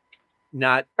now.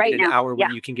 Not right in an now. hour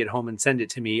when you can get home and send it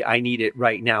to me. I need it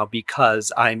right now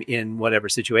because I'm in whatever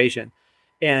situation.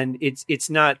 And it's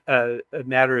not a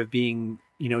matter of being,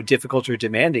 difficult or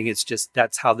demanding. It's just,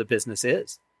 that's how the business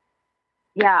is.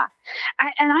 Yeah.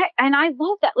 I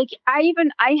love that. Like, I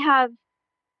have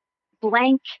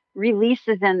blank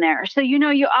releases in there. So,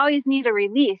 you always need a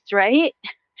release, right?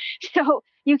 So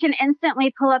you can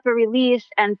instantly pull up a release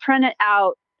and print it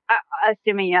out,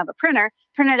 assuming you have a printer,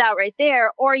 print it out right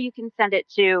there, or you can send it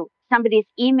to somebody's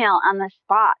email on the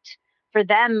spot for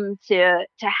them to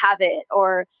have it.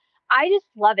 Or I just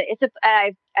love it.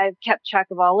 I've kept track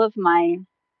of all of my,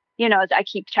 I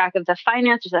keep track of the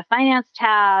finance. There's a finance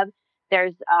tab.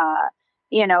 There's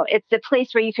it's a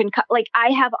place where you can like, I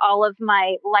have all of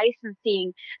my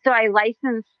licensing. So I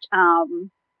licensed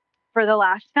for the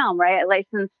last film, right? I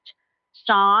licensed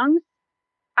songs.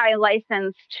 I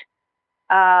licensed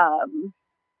sound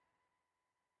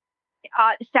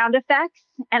effects,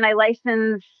 and I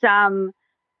licensed some.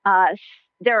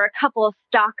 There are a couple of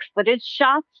stock footage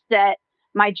shots that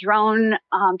my drone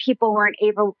people weren't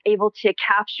able to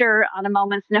capture on a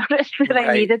moment's notice that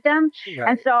I needed them. Right.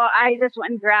 And so I just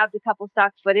went and grabbed a couple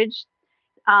stock footage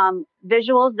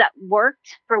visuals that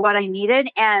worked for what I needed.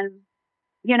 And,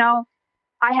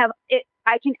 I have it.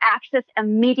 I can access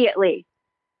immediately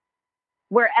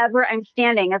wherever I'm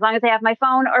standing. As long as I have my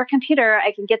phone or computer,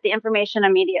 I can get the information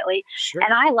immediately. Sure.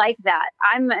 And I like that.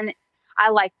 I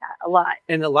like that a lot.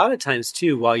 And a lot of times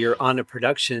too, while you're on a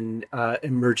production,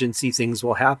 emergency things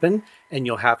will happen, and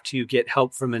you'll have to get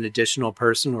help from an additional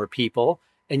person or people,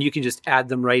 and you can just add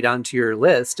them right onto your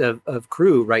list of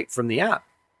crew right from the app.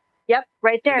 Yep,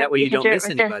 right there. And that way you don't miss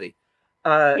anybody.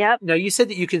 Yep. Now, you said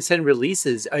that you can send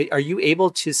releases. Are you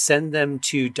able to send them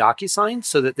to DocuSign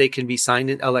so that they can be signed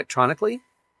electronically?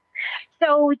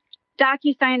 So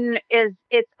DocuSign is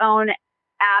its own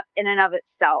app in and of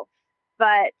itself.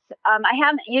 But I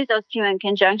haven't used those two in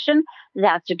conjunction.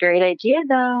 That's a great idea,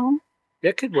 though.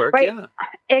 It could work, right? Yeah.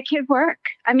 It could work.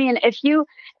 I mean, if you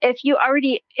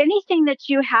already, anything that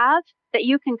you have that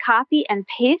you can copy and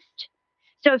paste.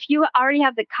 So if you already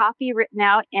have the copy written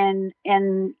out in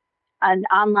an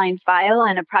online file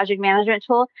and a project management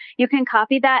tool, you can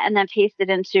copy that and then paste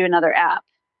it into another app.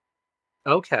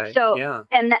 Okay. So yeah.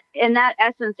 And in that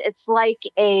essence, it's like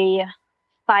a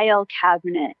file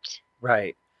cabinet.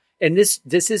 Right. And this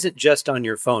isn't just on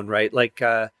your phone, right? Like,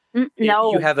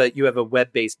 no, you have a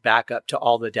web-based backup to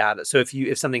all the data. So if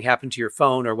something happened to your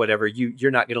phone or whatever, you're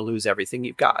not going to lose everything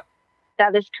you've got.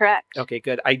 That is correct. Okay,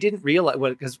 good. I didn't realize,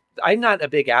 because I'm not a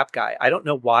big app guy. I don't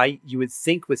know why you would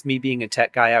think with me being a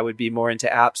tech guy, I would be more into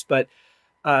apps, but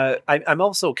I'm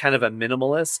also kind of a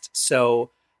minimalist.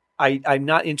 So I'm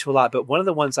not into a lot, but one of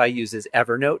the ones I use is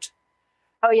Evernote.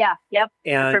 Oh yeah. Yep.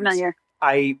 And I'm familiar.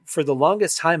 For the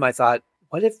longest time, I thought,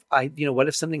 what if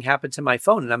something happened to my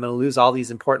phone and I'm going to lose all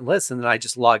these important lists? And then I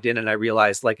just logged in and I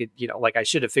realized like I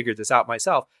should have figured this out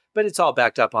myself, but it's all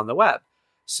backed up on the web.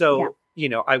 So,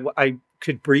 I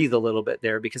could breathe a little bit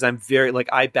there, because I'm very,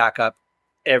 I back up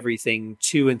everything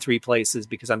 2 and 3 places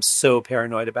because I'm so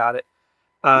paranoid about it.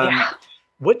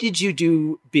 What did you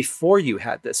do before you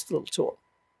had this little tool?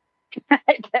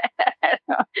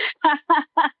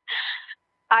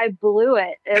 I blew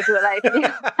it, is what I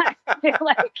feel. I feel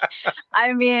like.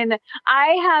 I mean,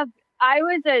 I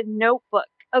was a notebook.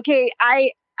 Okay,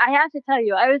 I have to tell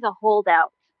you, I was a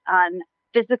holdout on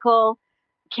physical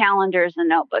calendars and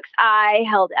notebooks. I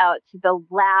held out to the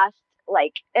last,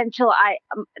 until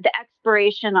the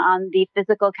expiration on the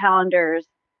physical calendars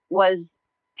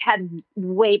had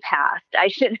way passed. I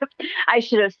should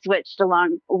have switched a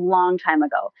long time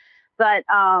ago. But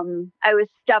I was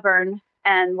stubborn,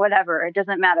 and whatever, it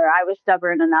doesn't matter. I was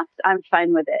stubborn, and I'm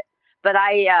fine with it. But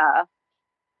I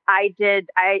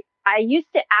used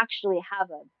to actually have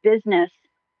a business,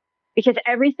 because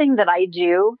everything that I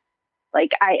do,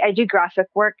 I do graphic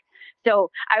work.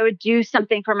 So I would do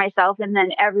something for myself, and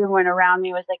then everyone around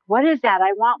me was like, what is that?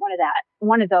 I want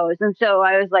one of those. And so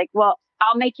I was like, well,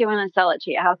 I'll make you one and sell it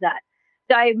to you. How's that?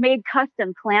 So I made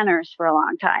custom planners for a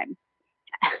long time.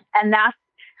 And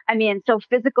so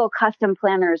physical custom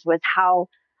planners was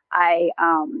I,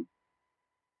 um,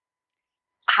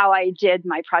 how I did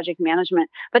my project management.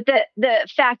 But the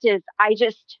fact is, I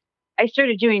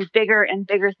started doing bigger and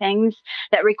bigger things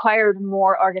that required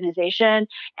more organization.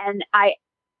 And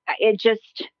it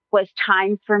just was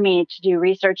time for me to do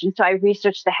research. And so I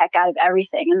researched the heck out of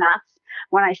everything. And that's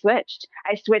when I switched.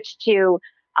 I switched to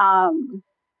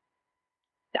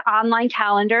the online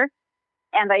calendar,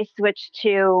 and I switched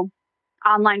to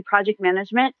online project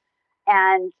management.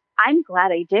 And I'm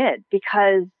glad I did,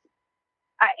 because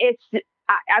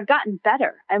I've gotten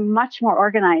better. I'm much more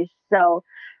organized. So,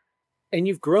 and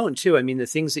you've grown too. I mean, the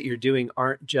things that you're doing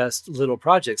aren't just little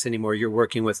projects anymore. You're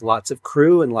working with lots of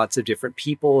crew and lots of different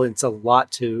people. It's a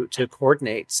lot to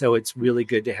coordinate. So it's really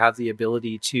good to have the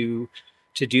ability to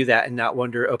do that and not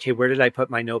wonder, okay, where did I put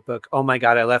my notebook? Oh my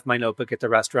God, I left my notebook at the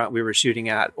restaurant we were shooting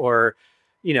at, or,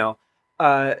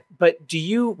 but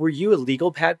were you a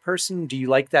legal pad person? Do you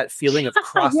like that feeling of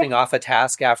crossing off a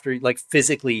task after, like,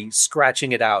 physically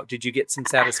scratching it out? Did you get some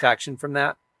satisfaction from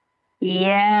that?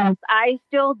 Yes, I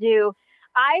still do.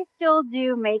 I still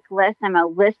do make lists. I'm a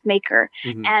list maker.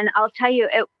 Mm-hmm. And I'll tell you,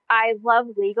 I love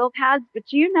legal pads, but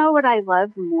do you know what I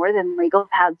love more than legal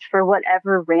pads for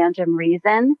whatever random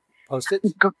reason?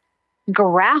 Post-its?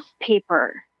 Graph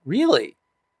paper. Really?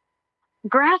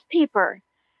 Graph paper.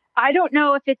 I don't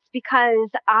know if it's because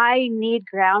I need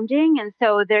grounding. And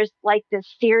so there's like this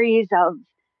series of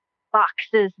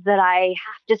boxes that I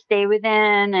have to stay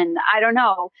within. And I don't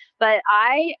know, but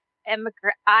I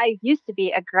used to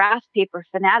be a graph paper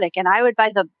fanatic, and I would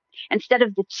buy instead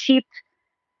of the cheap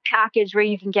package where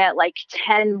you can get like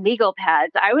 10 legal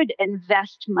pads, I would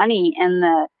invest money in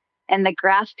the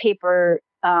graph paper,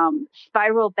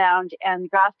 spiral bound, and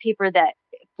graph paper that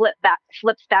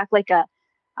flips back like a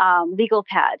legal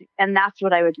pad. And that's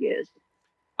what I would use.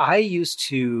 I used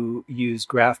to use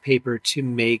graph paper to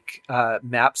make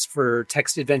maps for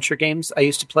text adventure games I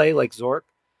used to play, like Zork.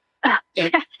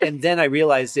 And then I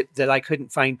realized that I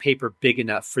couldn't find paper big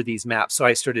enough for these maps. So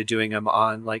I started doing them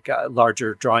on like a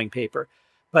larger drawing paper.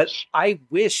 But I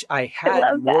wish I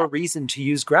had more reason to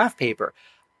use graph paper.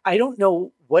 I don't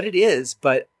know what it is,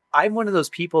 but I'm one of those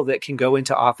people that can go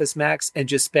into Office Max and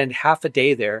just spend half a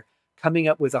day there coming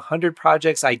up with 100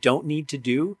 projects I don't need to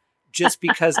do, just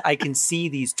because I can see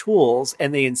these tools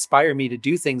and they inspire me to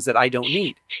do things that I don't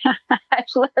need. I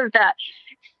love that.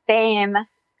 Same.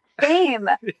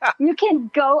 Yeah. You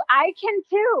can go, I can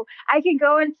too. I can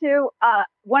go into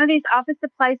one of these office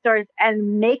supply stores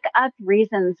and make up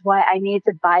reasons why I need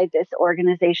to buy this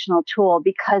organizational tool,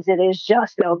 because it is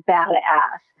just so badass.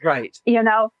 Right. Yeah.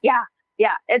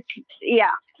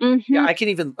 Mm-hmm. Yeah,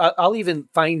 I'll even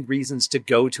find reasons to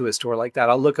go to a store like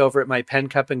that. I'll look over at my pen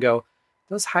cup and go,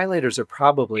 those highlighters are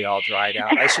probably all dried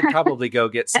out. I should probably go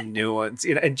get some new ones.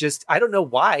 And just, I don't know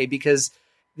why, because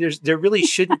there really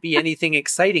shouldn't be anything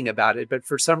exciting about it. But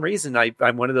for some reason,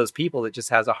 I'm one of those people that just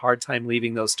has a hard time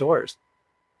leaving those stores.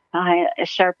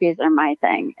 Sharpies are my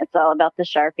thing. It's all about the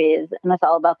Sharpies, and it's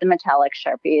all about the metallic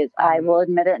Sharpies. I will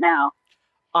admit it now.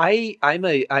 I'm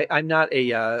not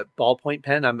a ballpoint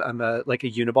pen. I'm like a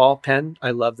Uniball pen.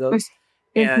 I love those.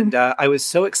 And I was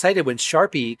so excited when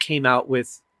Sharpie came out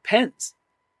with pens,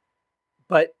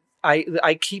 but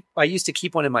I used to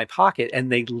keep one in my pocket, and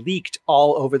they leaked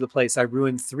all over the place. I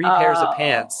ruined 3 pairs of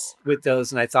pants with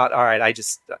those, and I thought, all right, I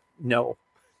just no.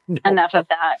 Enough of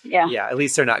that. Yeah. Yeah. At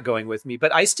least they're not going with me.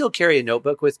 But I still carry a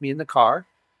notebook with me in the car,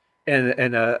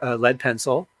 and a lead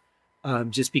pencil,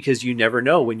 just because you never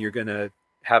know when you're going to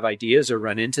have ideas or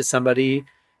run into somebody.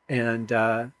 And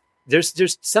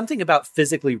there's something about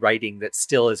physically writing that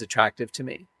still is attractive to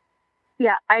me.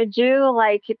 Yeah, I do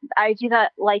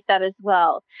that as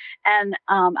well. And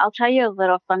I'll tell you a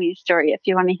little funny story if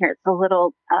you want to hear it. It's a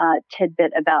little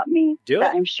tidbit about me. Do it.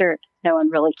 I'm sure no one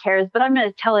really cares, but I'm going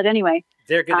to tell it anyway.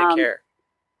 They're going to care.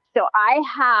 So I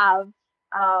have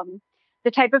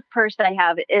the type of purse that I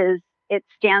have is it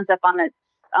stands up on its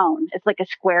own. It's like a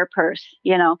square purse,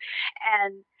 and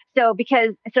so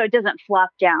it doesn't flop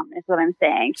down is what I'm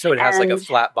saying. So it has like a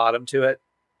flat bottom to it.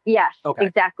 Yes, okay.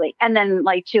 Exactly. And then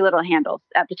like 2 little handles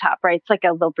at the top, right? It's like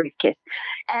a little briefcase.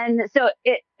 And so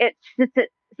since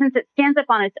it stands up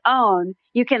on its own,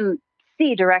 you can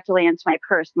see directly into my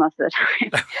purse most of the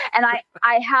time. And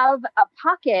I have a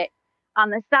pocket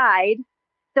on the side.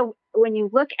 So when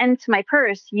you look into my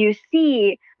purse, you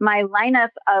see my lineup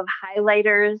of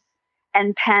highlighters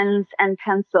and pens and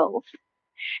pencils.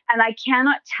 And I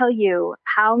cannot tell you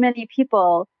how many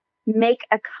people make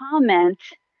a comment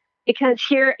because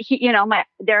there are my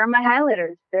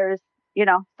highlighters. There's,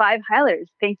 5 highlighters,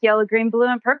 pink, yellow, green, blue,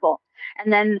 and purple.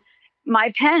 And then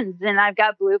my pens, and I've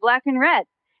got blue, black, and red.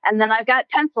 And then I've got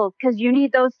pencils because you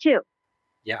need those too.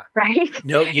 Yeah. Right.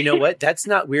 No, you know what? That's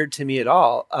not weird to me at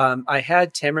all. I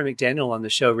had Tamara McDaniel on the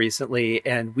show recently,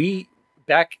 and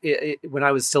when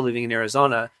I was still living in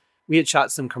Arizona, we had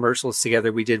shot some commercials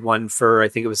together. We did one for, I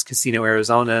think it was Casino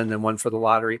Arizona, and then one for the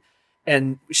lottery.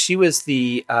 And she was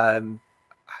I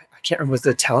can't remember, was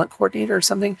the talent coordinator or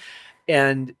something.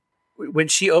 And when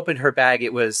she opened her bag,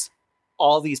 it was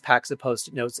all these packs of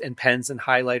Post-it notes and pens and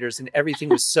highlighters, and everything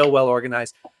was so well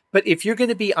organized. But if you're going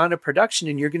to be on a production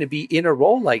and you're going to be in a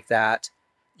role like that,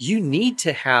 you need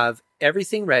to have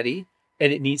everything ready,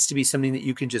 and it needs to be something that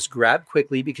you can just grab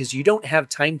quickly because you don't have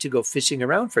time to go fishing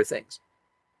around for things.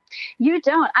 You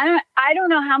don't. I don't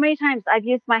know how many times I've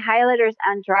used my highlighters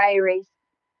and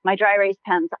my dry erase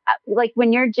pens. Like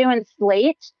when you're doing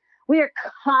slate, we are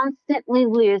constantly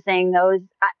losing those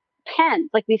pens.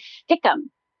 Like we stick them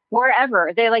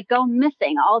wherever. They like go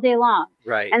missing all day long.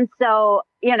 Right. And so,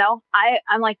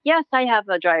 I'm like, yes, I have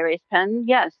a dry erase pen.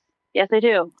 Yes, I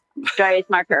do. Dry erase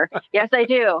marker. Yes, I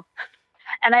do.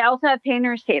 And I also have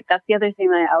painter's tape. That's the other thing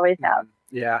that I always have.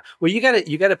 Yeah. Well, you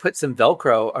gotta put some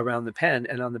Velcro around the pen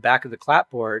and on the back of the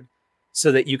clapboard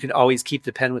so that you can always keep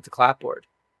the pen with the clapboard.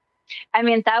 I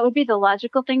mean, that would be the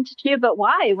logical thing to do, but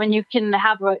why? When you can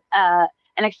have an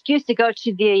excuse to go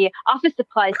to the office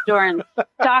supply store and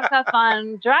stock up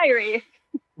on dry erase.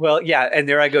 Well, yeah, and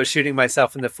there I go shooting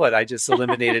myself in the foot. I just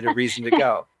eliminated a reason to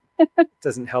go.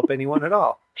 Doesn't help anyone at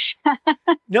all.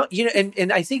 No,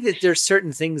 and I think that there's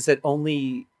certain things that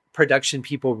only production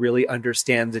people really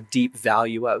understand the deep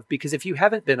value of, because if you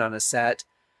haven't been on a set,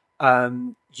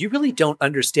 you really don't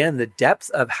understand the depth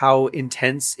of how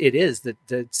intense it is, the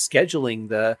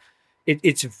scheduling,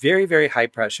 it's very, very high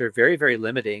pressure, very, very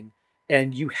limiting,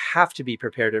 and you have to be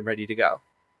prepared and ready to go.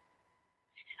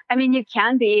 I mean, it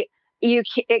can be,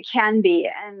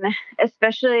 and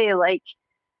especially like,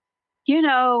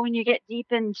 when you get deep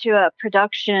into a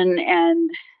production and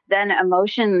then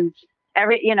emotions,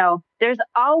 there's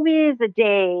always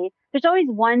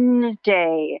one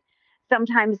day,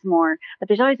 sometimes more, but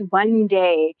there's always one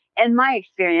day in my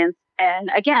experience. And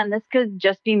again, this could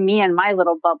just be me and my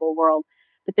little bubble world,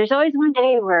 but there's always one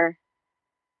day where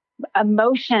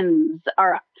emotions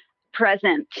are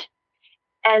present,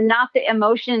 and not the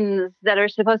emotions that are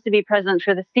supposed to be present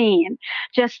for the scene.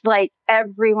 Just like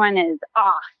everyone is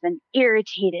off and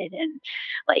irritated and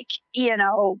like,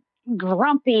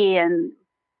 grumpy and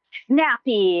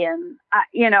snappy and,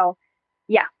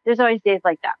 there's always days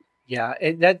like that. Yeah,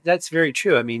 and that's very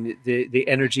true. I mean, the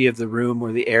energy of the room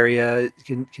or the area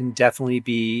can definitely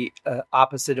be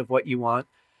opposite of what you want.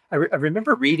 I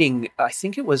remember reading, I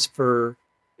think it was for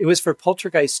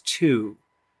Poltergeist 2,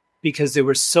 because there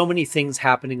were so many things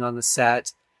happening on the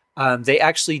set. They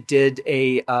actually did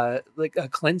a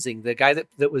cleansing. The guy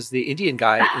that was the Indian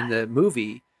guy in the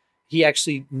movie, he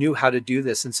actually knew how to do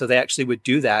this, and so they actually would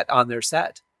do that on their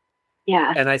set.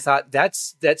 Yeah. And I thought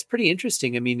that's pretty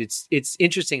interesting. I mean, it's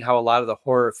interesting how a lot of the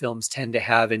horror films tend to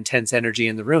have intense energy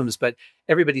in the rooms, but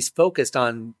everybody's focused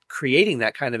on creating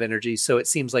that kind of energy, so it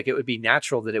seems like it would be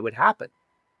natural that it would happen.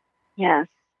 Yes.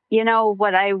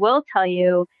 What I will tell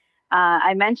you,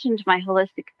 I mentioned my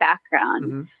holistic background.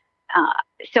 Mm-hmm.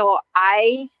 So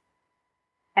I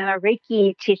am a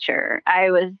Reiki teacher.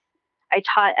 I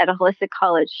taught at a holistic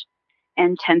college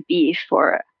in Tempe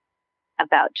for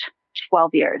about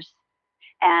 12 years.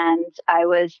 And I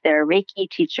was their Reiki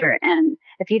teacher. And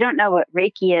if you don't know what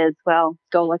Reiki is, well,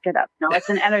 go look it up. No, it's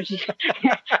an energy.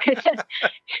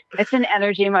 It's an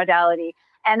energy modality.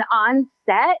 And on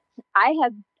set,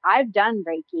 I've done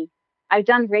Reiki. I've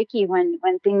done Reiki when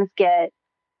things get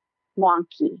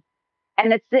wonky.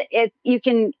 And you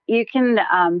can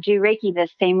do Reiki the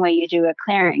same way you do a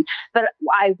clearing. But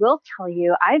I will tell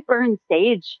you, I've burned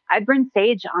sage. I've burned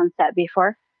sage on set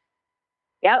before.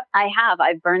 Yep, I have.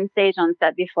 I've burned sage on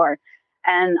set before.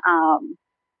 And I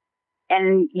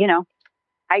know,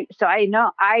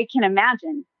 I can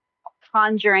imagine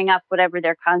conjuring up whatever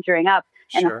they're conjuring up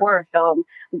in a horror film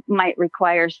might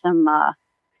require some,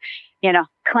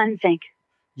 cleansing.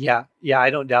 Yeah, I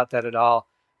don't doubt that at all.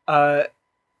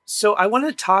 So I want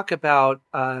to talk about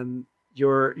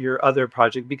your other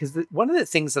project, because one of the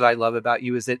things that I love about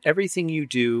you is that everything you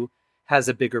do has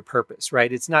a bigger purpose,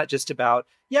 right? It's not just about,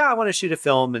 I want to shoot a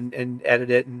film and edit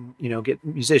it and, get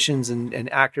musicians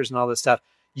and actors and all this stuff.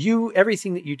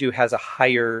 Everything that you do has a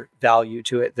higher value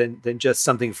to it than just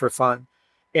something for fun.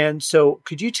 And so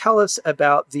could you tell us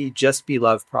about the Just Be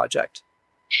Love project?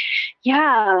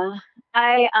 Yeah.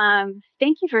 I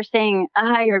thank you for saying a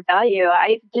higher value.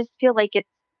 I just feel like it's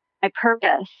my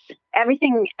purpose.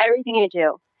 Everything I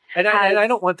do And has, I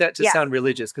don't want that to yeah. sound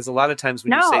religious, because a lot of times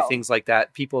when you say No. things like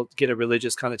that, people get a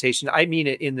religious connotation. I mean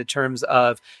it in the terms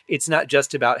of, it's not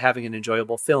just about having an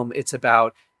enjoyable film. It's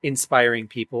about inspiring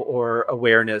people or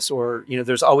awareness, or,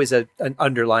 there's always an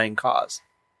underlying cause.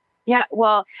 Yeah,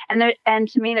 well, and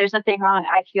to me, there's nothing wrong.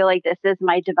 I feel like this is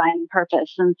my divine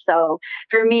purpose, and so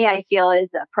for me, I feel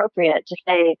it's appropriate to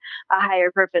say a higher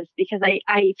purpose, because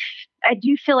I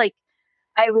do feel like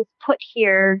I was put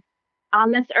here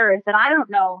on this earth, and I don't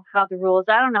know how the rules.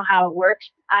 I don't know how it works.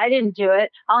 I didn't do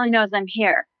it. All I know is I'm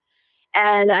here,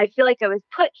 and I feel like I was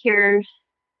put here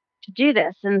to do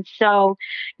this, and so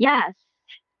yes,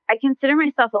 I consider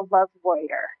myself a love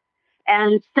warrior.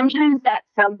 And sometimes that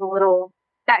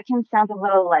can sound a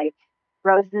little like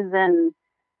roses and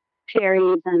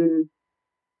cherries and,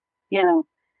 you know,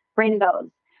 rainbows.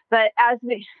 But as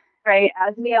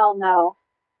we all know,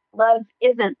 love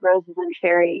isn't roses and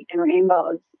cherry and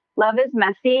rainbows. Love is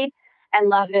messy, and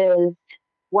love is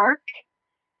work.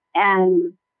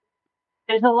 And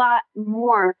there's a lot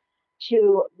more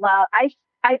to love.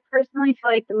 I personally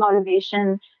feel like the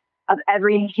motivation of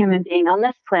every human being on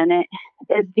this planet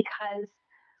is because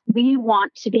we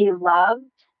want to be loved,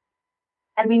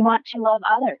 and we want to love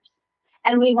others,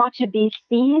 and we want to be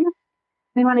seen,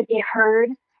 we want to be heard,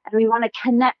 and we want to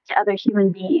connect to other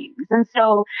human beings. And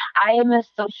so I am a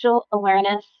social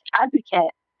awareness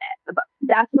advocate.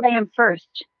 That's what I am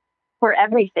first for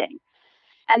everything.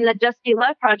 And the Just Be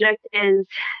Love project is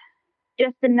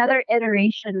just another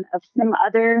iteration of some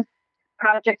other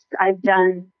projects I've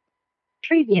done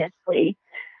previously,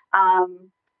 um,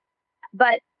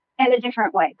 but in a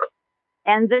different way.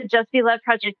 And the Just Be Love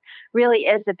project really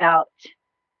is about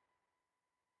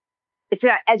it's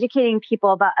about educating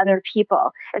people about other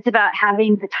people. It's about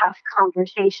having the tough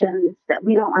conversations that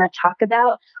we don't want to talk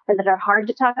about, or that are hard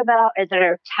to talk about, or that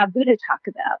are taboo to talk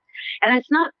about. And it's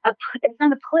not a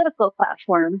political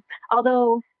platform,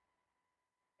 although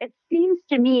it seems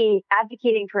to me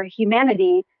advocating for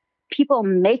humanity, people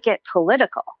make it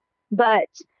political. But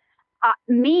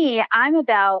I'm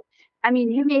about, I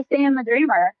mean, you may say I'm a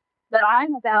dreamer, but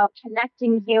I'm about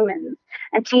connecting humans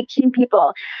and teaching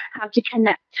people how to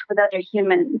connect with other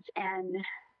humans, and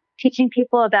teaching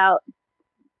people about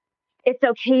it's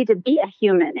okay to be a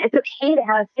human. It's okay to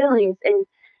have feelings,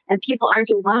 and people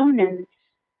aren't alone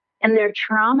in their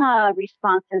trauma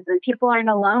responses, and people aren't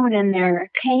alone in their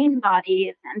pain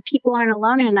bodies, and people aren't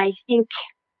alone. And I think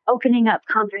opening up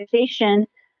conversation,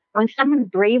 when someone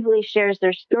bravely shares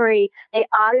their story, they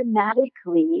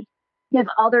automatically give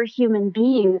other human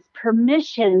beings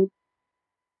permission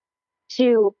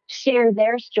to share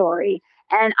their story.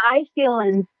 And I feel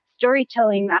in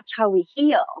storytelling, that's how we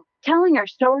heal. Telling our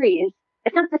stories,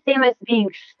 it's not the same as being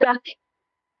stuck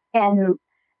in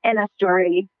a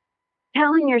story.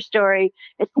 Telling your story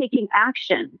is taking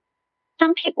action.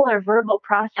 Some people are verbal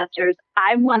processors.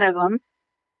 I'm one of them.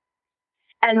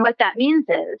 And what that means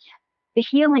is the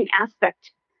healing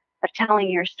aspect of telling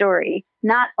your story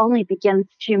not only begins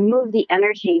to move the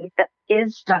energy that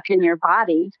is stuck in your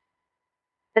body,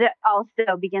 but it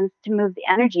also begins to move the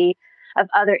energy of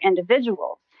other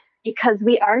individuals, because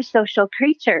we are social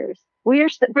creatures. We're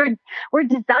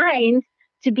designed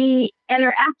to be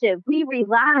interactive. We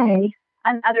rely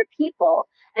on other people.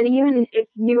 And even if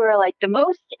you are like the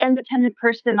most independent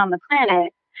person on the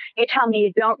planet, you tell me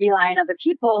you don't rely on other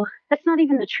people. That's not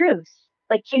even the truth.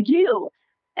 Like, you do.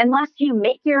 Unless you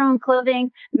make your own clothing,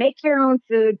 make your own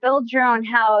food, build your own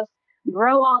house,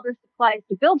 grow all the supplies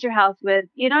to build your house with.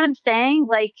 You know what I'm saying?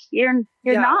 Like, you're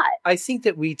not. I think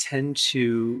that we tend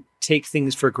to take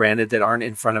things for granted that aren't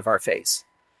in front of our face.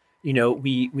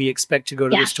 We expect to go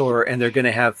to the store and they're going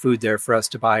to have food there for us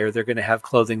to buy, or they're going to have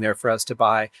clothing there for us to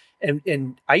buy.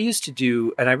 And I used to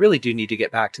do, and I really do need to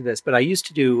get back to this, but I used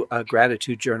to do a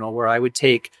gratitude journal where I would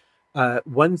take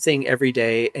one thing every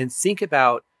day and think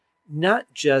about not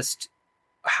just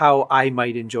how I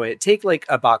might enjoy it. Take like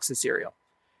a box of cereal,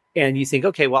 and you think,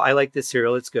 okay, well, I like this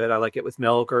cereal. It's good. I like it with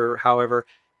milk or however.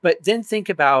 But then think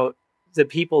about the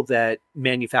people that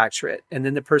manufacture it, and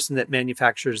then the person that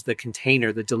manufactures the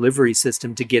container, the delivery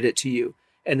system to get it to you,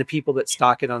 and the people that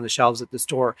stock it on the shelves at the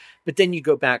store. But then you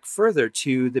go back further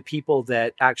to the people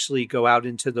that actually go out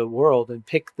into the world and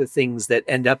pick the things that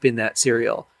end up in that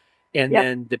cereal. And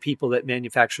then the people that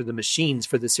manufacture the machines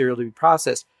for the cereal to be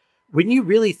processed. When you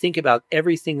really think about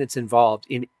everything that's involved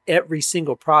in every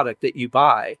single product that you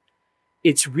buy,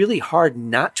 it's really hard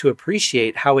not to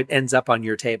appreciate how it ends up on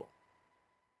your table.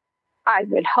 I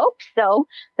would hope so,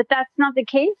 but that's not the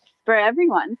case for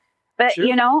everyone. But, Sure.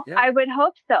 Yeah. I would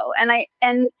hope so.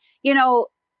 You know,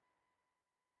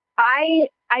 I,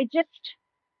 I just,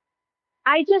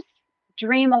 I just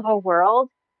dream of a world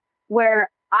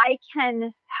where I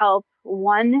can help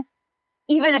one,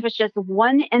 even if it's just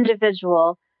one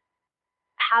individual,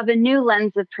 have a new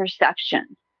lens of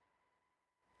perception.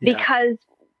 Yeah. Because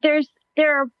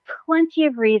there are plenty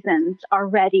of reasons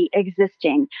already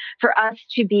existing for us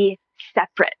to be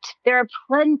separate. There are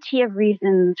plenty of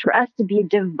reasons for us to be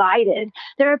divided.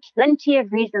 There are plenty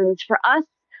of reasons for us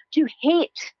to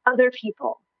hate other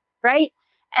people, right?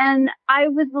 And I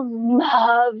would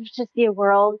love to see a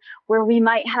world where we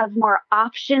might have more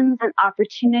options and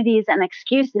opportunities and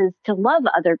excuses to love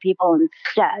other people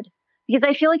instead, because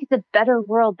I feel like it's a better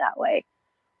world that way.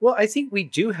 Well, I think we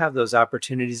do have those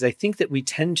opportunities. I think that we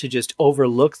tend to just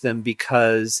overlook them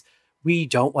because we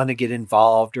don't want to get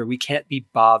involved, or we can't be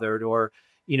bothered, or,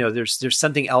 there's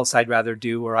something else I'd rather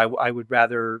do, or I would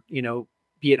rather,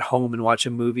 be at home and watch a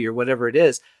movie or whatever it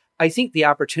is. I think the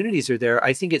opportunities are there.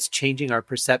 I think it's changing our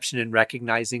perception and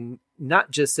recognizing not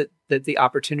just that the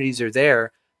opportunities are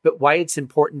there, but why it's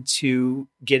important to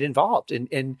get involved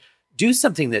and do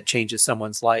something that changes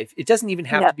someone's life. It doesn't even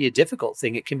have to be a difficult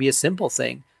thing. It can be a simple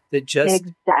thing that just,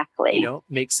 exactly,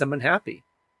 makes someone happy.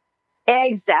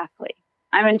 Exactly.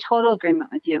 I'm in total agreement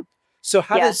with you. So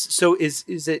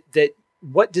is it that,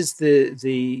 what does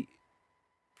the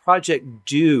project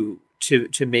do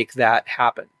to make that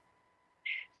happen?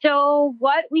 So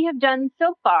what we have done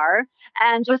so far,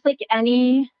 and just like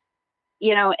any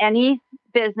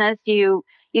business, you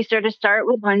sort of start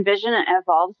with one vision and it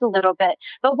evolves a little bit.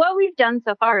 But what we've done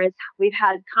so far is we've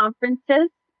had conferences.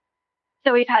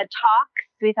 So we've had talks,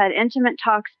 we've had intimate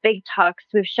talks, big talks.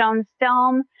 We've shown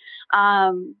film.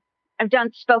 I've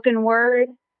done spoken word.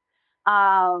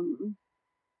 And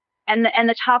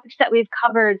the topics that we've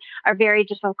covered are very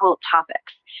difficult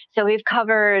topics. So we've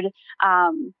covered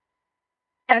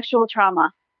sexual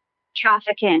trauma,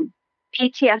 trafficking,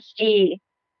 PTSD,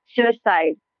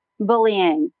 suicide,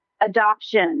 bullying,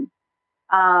 adoption,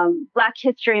 Black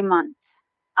History Month.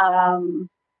 I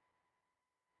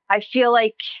feel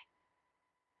like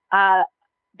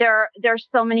there's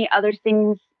so many other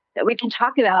things that we can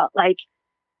talk about, like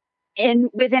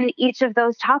within each of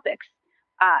those topics.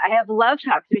 I have love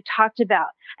talks we talked about.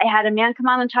 I had a man come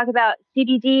on and talk about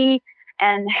CBD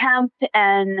and hemp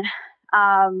and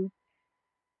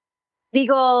the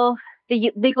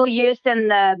legal use and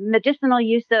the medicinal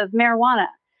use of marijuana.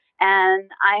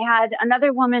 And I had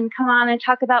another woman come on and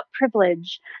talk about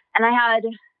privilege. And I had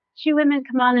two women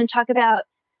come on and talk about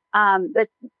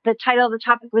the title of the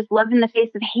topic was Love in the Face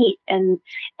of Hate. And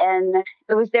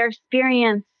it was their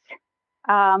experience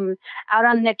out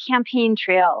on the campaign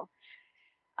trail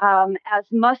as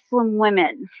Muslim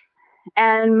women.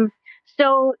 And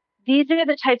so these are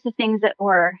the types of things that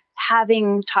we're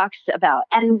having talks about,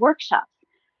 and workshops.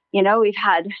 We've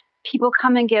had people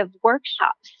come and give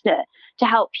workshops to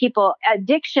help people.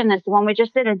 Addiction is the one we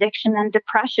just did, addiction and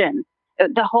depression,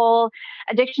 the whole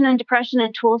addiction and depression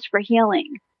and tools for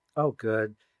healing. Oh,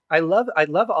 good. I love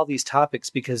all these topics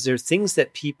because they're things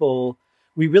that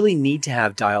we really need to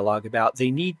have dialogue about.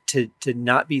 They need to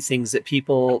not be things that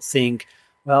people think,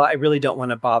 well, I really don't want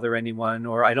to bother anyone,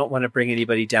 or I don't want to bring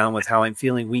anybody down with how I'm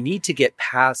feeling. We need to get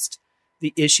past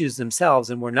the issues themselves.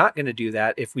 And we're not going to do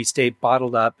that if we stay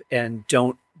bottled up and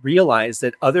don't realize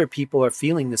that other people are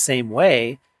feeling the same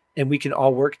way, and we can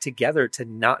all work together to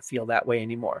not feel that way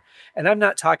anymore. And I'm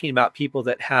not talking about people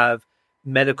that have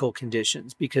medical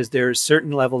conditions, because there's a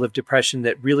certain level of depression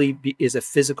that really is a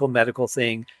physical medical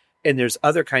thing. And there's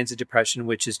other kinds of depression,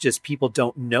 which is just people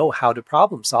don't know how to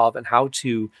problem solve and how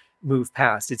to move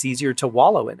past. It's easier to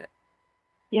wallow in it.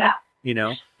 Yeah.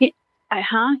 Yeah.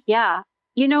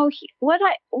 What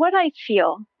I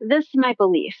feel, this is my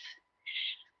belief.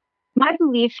 My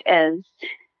belief is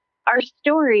our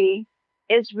story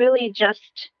is really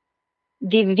just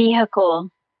the vehicle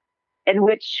in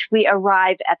which we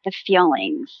arrive at the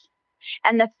feelings.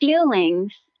 And the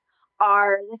feelings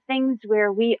are the things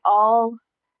where we all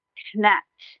connect.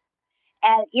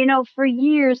 And, for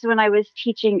years when I was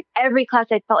teaching every class,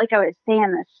 I felt like I was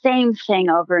saying the same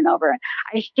thing over and over.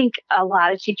 I think a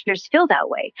lot of teachers feel that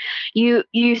way. You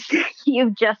just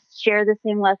share the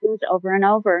same lessons over and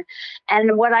over.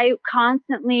 And what I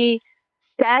constantly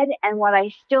said, and what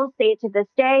I still say to this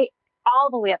day, all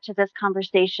the way up to this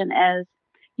conversation, is,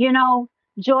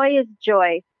 joy is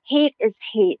joy, hate is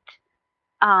hate,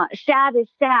 sad is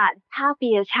sad,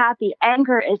 happy is happy,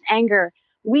 anger is anger.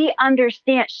 We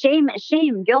understand shame is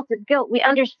shame, guilt is guilt. We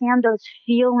understand those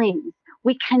feelings.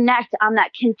 We connect on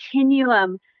that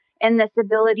continuum in this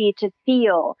ability to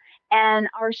feel. And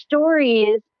our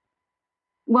stories,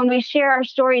 when we share our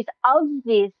stories of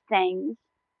these things,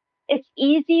 it's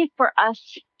easy for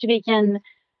us to begin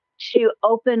to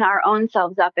open our own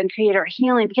selves up and create our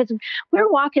healing, because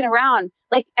we're walking around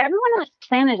like everyone on this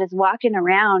planet is walking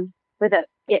around with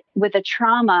a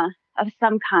trauma of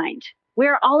some kind.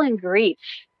 We're all in grief.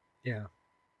 Yeah.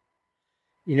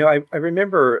 You know, I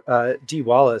remember Dee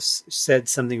Wallace said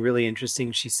something really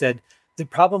interesting. She said, the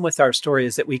problem with our story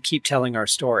is that we keep telling our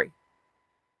story.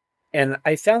 And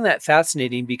I found that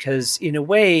fascinating because in a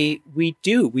way we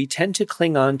tend to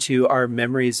cling on to our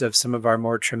memories of some of our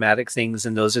more traumatic things.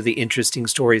 And those are the interesting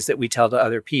stories that we tell to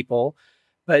other people.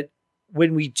 But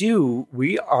when we do,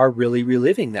 we are really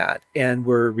reliving that, and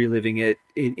we're reliving it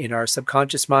in our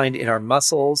subconscious mind, in our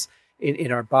muscles,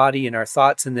 in our body, in our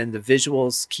thoughts. And then the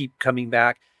visuals keep coming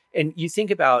back. And you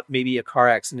think about maybe a car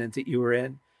accident that you were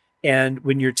in. And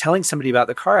when you're telling somebody about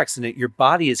the car accident, your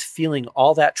body is feeling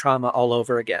all that trauma all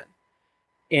over again.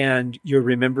 And you're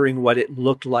remembering what it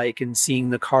looked like and seeing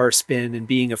the car spin and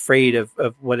being afraid of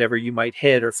whatever you might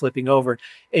hit or flipping over.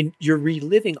 And you're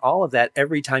reliving all of that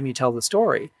every time you tell the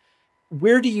story.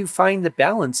 Where do you find the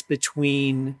balance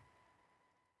between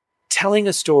telling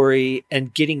a story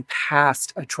and getting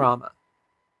past a trauma?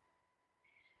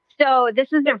 So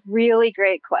this is a really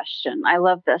great question. I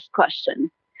love this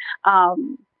question. I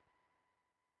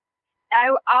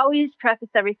always preface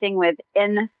everything with,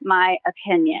 in my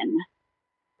opinion.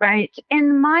 Right.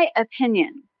 In my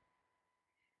opinion,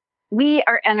 we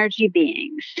are energy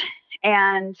beings.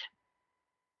 And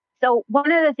so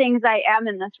one of the things I am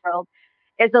in this world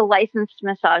is a licensed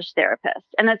massage therapist.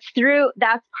 And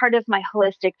that's part of my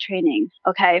holistic training.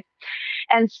 Okay.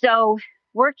 And so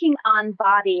working on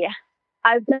body,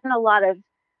 I've done a lot of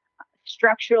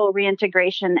structural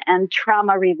reintegration and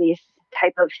trauma release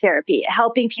type of therapy,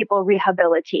 helping people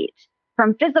rehabilitate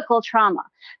from physical trauma.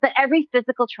 But every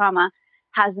physical trauma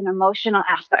has an emotional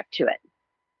aspect to it.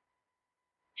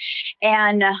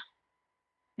 And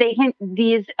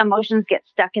these emotions get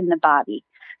stuck in the body.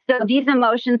 So these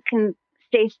emotions can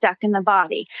stay stuck in the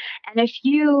body. And if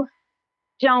you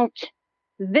don't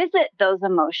visit those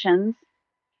emotions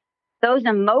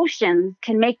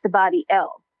can make the body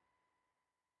ill.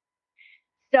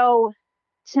 So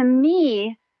to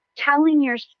me, telling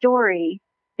your story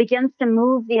begins to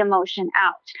move the emotion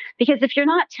out. Because if you're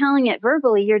not telling it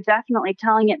verbally, you're definitely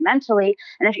telling it mentally.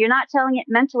 And if you're not telling it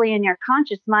mentally in your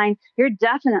conscious mind, you're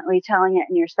definitely telling it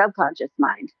in your subconscious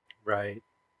mind. Right.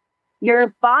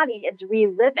 Your body is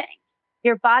reliving.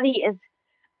 Your body is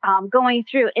going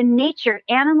through. In nature,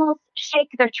 animals shake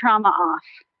their trauma off.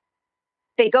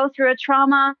 They go through a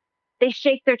trauma, they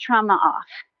shake their trauma off.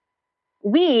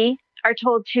 We are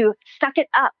told to suck it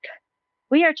up.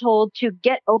 We are told to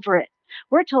get over it.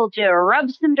 We're told to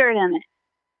rub some dirt in it.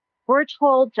 We're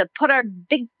told to put our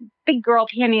big girl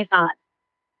panties on,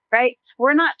 right?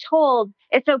 We're not told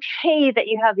it's okay that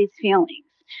you have these feelings.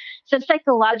 So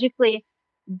psychologically,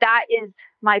 that is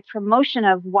my promotion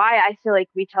of why I feel like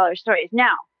we tell our stories.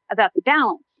 Now, about the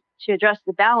balance, to address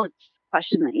the balance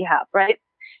question that you have, right?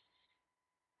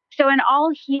 So in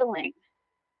all healing,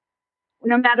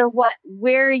 no matter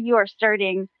where you are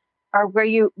starting or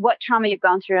what trauma you've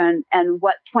gone through and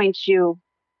what points you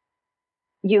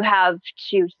have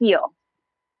to heal,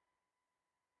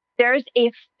 there's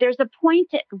a point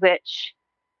at which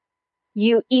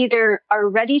you either are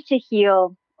ready to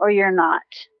heal or you're not.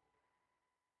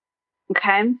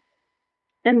 Okay.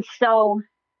 And so,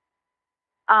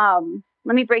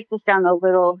 let me break this down a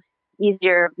little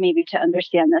easier, maybe to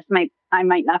understand this. I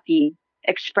might not be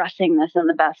expressing this in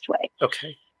the best way.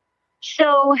 Okay.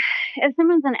 So if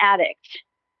someone's an addict,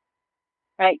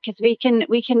 right? Because we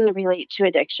can relate to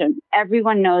addiction.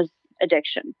 Everyone knows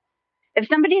addiction. If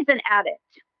somebody's an addict,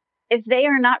 if they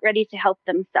are not ready to help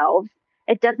themselves,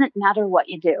 it doesn't matter what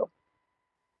you do.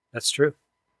 That's true.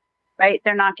 Right?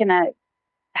 They're not going to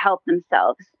help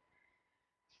themselves.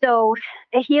 So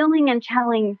the healing and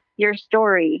telling your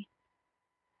story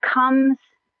comes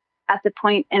at the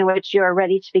point in which you are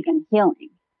ready to begin healing.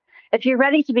 If you're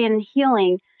ready to begin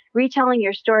healing, retelling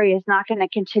your story is not going to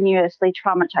continuously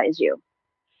traumatize you.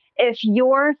 If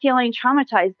you're feeling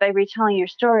traumatized by retelling your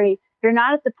story, you're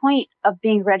not at the point of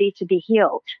being ready to be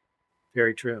healed.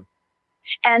 Very true.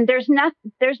 And there's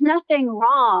nothing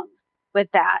wrong with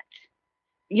that.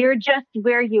 You're just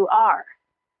where you are.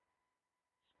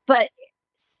 But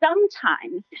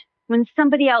sometimes when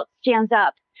somebody else stands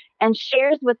up and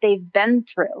shares what they've been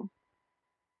through,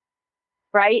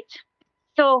 right?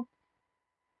 So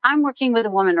I'm working with a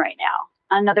woman right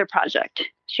now on another project.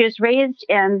 She was raised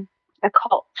in a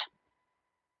cult.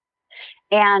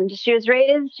 And she was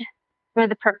raised for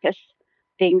the purpose of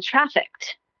being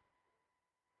trafficked.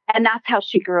 And that's how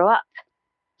she grew up.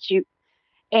 She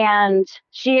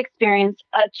experienced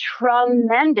a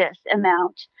tremendous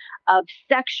amount of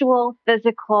sexual,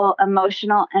 physical,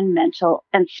 emotional, and mental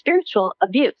and spiritual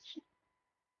abuse.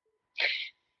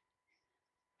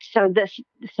 So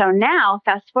now,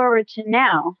 fast forward to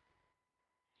now,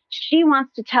 she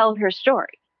wants to tell her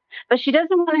story, but she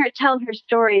doesn't want her to tell her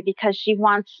story because she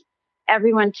wants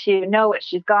everyone to know what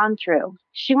she's gone through.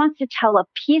 She wants to tell a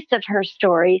piece of her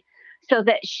story so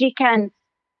that she can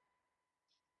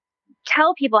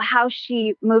tell people how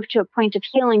she moved to a point of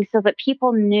healing, so that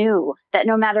people knew that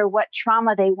no matter what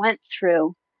trauma they went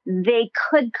through, they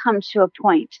could come to a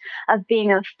point of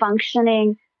being a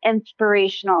functioning,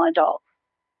 inspirational adult.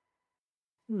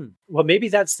 Well, maybe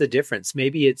that's the difference.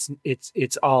 Maybe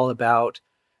it's all about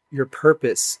your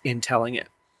purpose in telling it.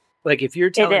 Like if you're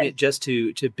telling it just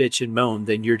to bitch and moan,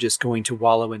 then you're just going to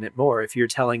wallow in it more. If you're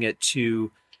telling it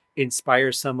to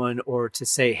inspire someone or to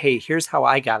say, hey, here's how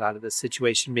I got out of this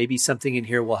situation, maybe something in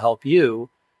here will help you,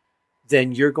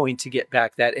 then you're going to get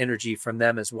back that energy from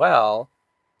them as well.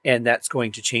 And that's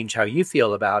going to change how you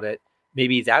feel about it.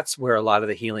 Maybe that's where a lot of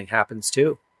the healing happens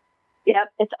too.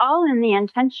 Yep. It's all in the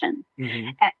intention. Mm-hmm.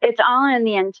 It's all in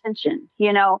the intention,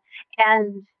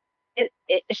 and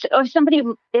if somebody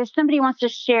wants to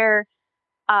share,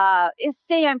 if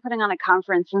say I'm putting on a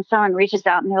conference and someone reaches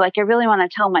out and they're like, I really want to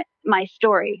tell my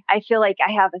story. I feel like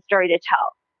I have a story to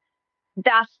tell.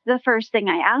 That's the first thing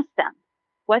I ask them.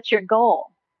 What's your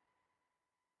goal?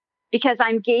 Because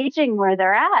I'm gauging where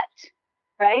they're at.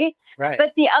 Right.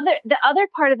 But the other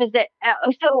part of it is that,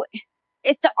 so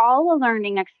it's all a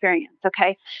learning experience.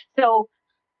 Okay. So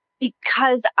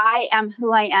because I am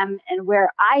who I am and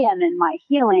where I am in my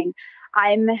healing,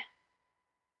 and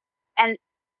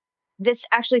this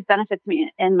actually benefits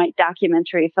me in my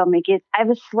documentary filmmaking.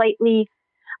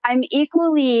 I'm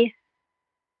equally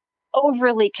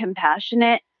overly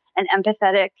compassionate and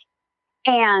empathetic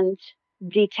and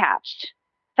detached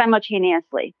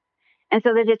simultaneously. And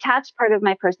so the detached part of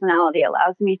my personality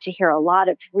allows me to hear a lot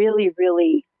of really,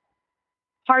 really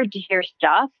hard to hear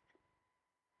stuff,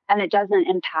 and it doesn't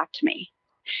impact me.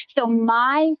 So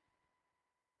my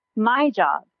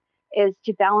job is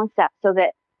to balance that so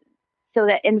that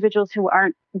individuals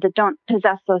that don't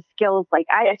possess those skills, like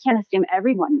I can't assume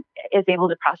everyone is able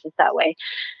to process that way,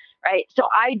 right? So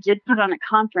I did put on a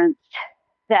conference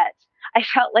that I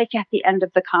felt like at the end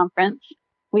of the conference,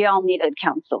 we all needed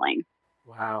counseling.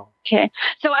 Wow. Okay.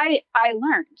 So I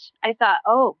learned, I thought,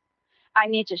 I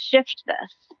need to shift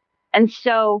this. And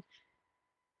so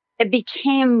it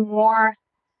became more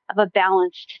of a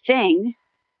balanced thing.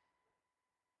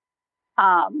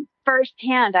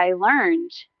 Firsthand, I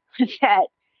learned that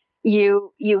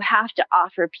you have to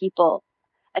offer people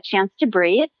a chance to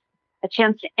breathe, a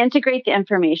chance to integrate the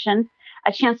information,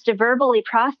 a chance to verbally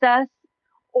process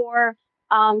or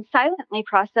silently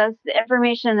process the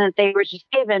information that they were just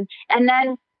given, and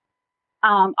then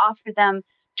offer them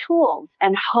tools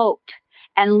and hope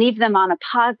and leave them on a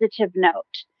positive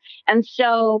note. And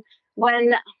so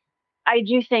when I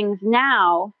do things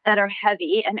now that are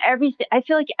heavy, and I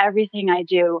feel like everything I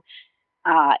do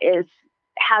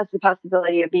has the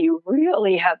possibility of being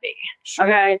really heavy. Sure.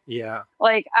 Okay. Yeah.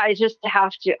 Like I just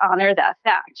have to honor that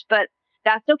fact, but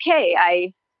that's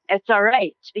okay. It's all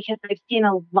right, because I've seen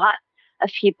a lot of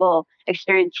people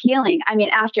experience healing. I mean,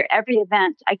 after every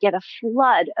event, I get a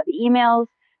flood of emails,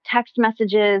 text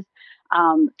messages,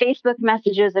 Facebook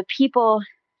messages of people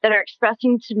that are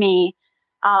expressing to me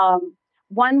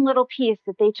one little piece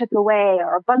that they took away,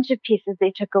 or a bunch of pieces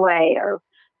they took away, or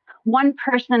one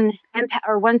person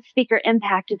or one speaker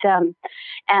impacted them,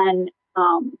 and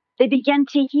they begin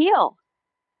to heal.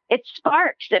 It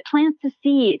sparks. It plants a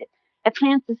seed.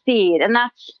 And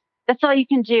that's all you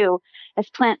can do is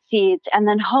plant seeds and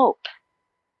then hope.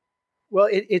 Well,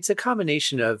 it's a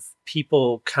combination of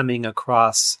people coming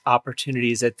across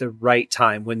opportunities at the right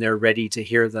time when they're ready to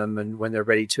hear them, and when they're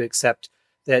ready to accept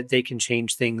that they can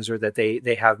change things, or that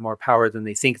they have more power than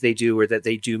they think they do, or that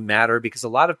they do matter. Because a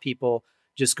lot of people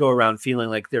just go around feeling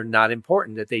like they're not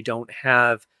important, that they don't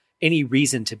have any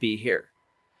reason to be here.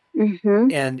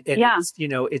 Mm-hmm. And yeah.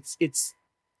 It's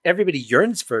everybody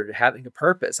yearns for having a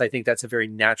purpose. I think that's a very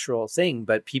natural thing,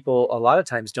 but people a lot of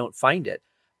times don't find it.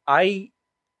 I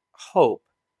hope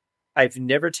I've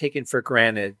never taken for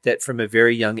granted that from a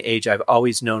very young age, I've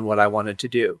always known what I wanted to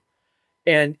do.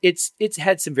 And it's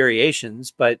had some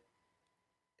variations, but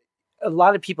a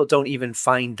lot of people don't even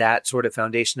find that sort of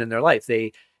foundation in their life.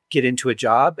 They get into a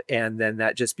job, and then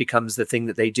that just becomes the thing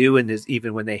that they do. And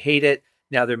even when they hate it,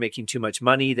 Now they're making too much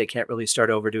money. They can't really start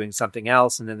over doing something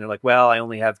else. And then they're like, well, I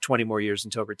only have 20 more years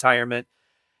until retirement.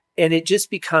 And it just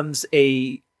becomes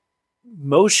a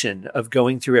motion of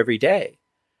going through every day.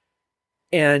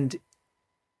 And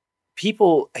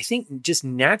people, I think, just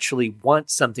naturally want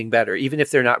something better, even if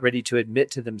they're not ready to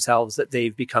admit to themselves that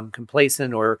they've become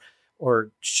complacent or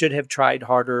should have tried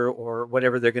harder or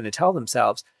whatever they're going to tell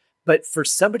themselves. But for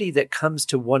somebody that comes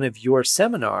to one of your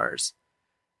seminars,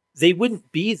 they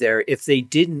wouldn't be there if they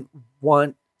didn't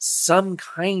want some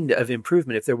kind of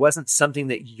improvement, if there wasn't something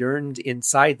that yearned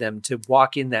inside them to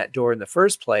walk in that door in the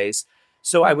first place.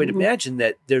 So I would imagine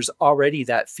that there's already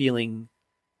that feeling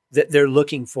that they're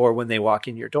looking for when they walk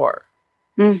in your door.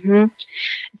 Mm-hmm.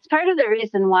 It's part of the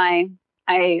reason why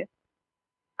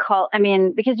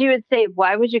because you would say,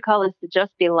 why would you call this the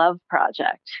Just Be Love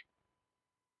Project?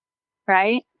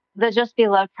 Right? The Just Be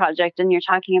Love Project, and you're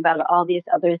talking about all these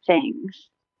other things.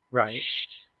 Right.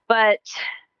 But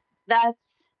that's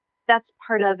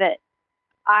part of it.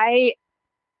 I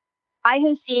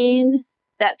have seen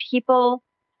that people,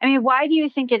 why do you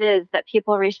think it is that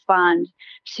people respond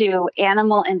to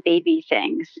animal and baby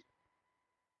things?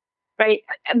 Right?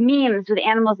 Memes with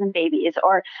animals and babies,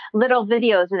 or little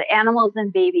videos with animals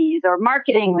and babies, or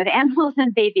marketing with animals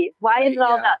and babies. Why is it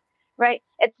all that? Right?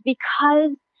 It's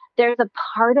because there's a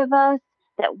part of us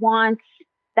that wants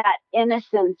that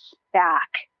innocence back.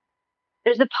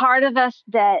 There's a part of us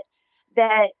that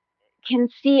can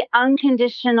see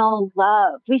unconditional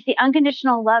love. We see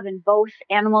unconditional love in both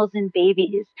animals and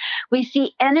babies. We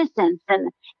see innocence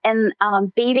in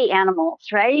baby animals,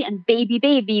 right? And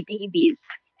babies.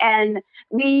 And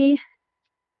we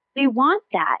want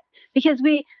that because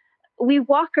we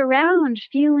walk around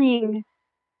feeling,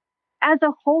 as a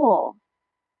whole,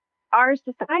 our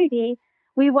society,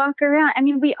 we walk around.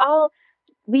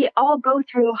 We all go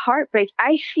through heartbreak.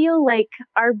 I feel like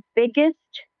our biggest,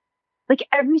 like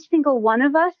every single one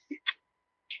of us,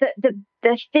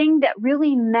 the thing that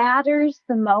really matters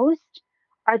the most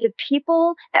are the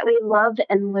people that we love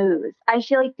and lose. I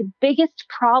feel like the biggest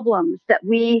problems that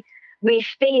we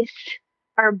face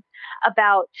are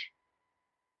about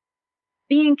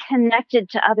being connected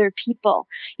to other people.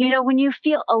 When you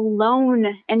feel alone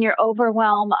in your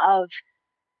overwhelm of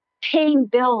paying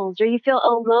bills, or you feel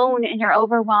alone in your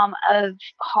overwhelm of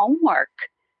homework,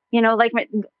 like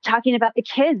talking about the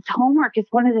kids, homework is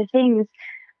one of the things.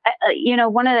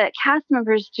 One of the cast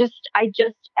members I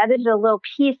just edited a little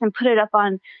piece and put it up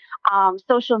on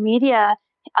social media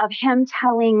of him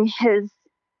telling his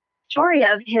story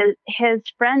of his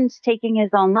friend taking his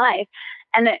own life.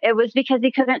 And it was because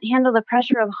he couldn't handle the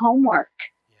pressure of homework.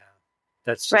 Yeah.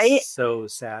 That's just right? So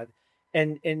sad.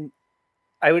 And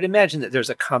I would imagine that there's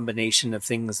a combination of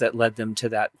things that led them to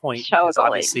that point. Totally. Because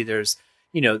obviously there's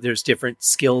different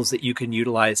skills that you can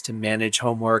utilize to manage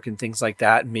homework and things like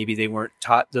that. And maybe they weren't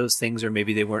taught those things, or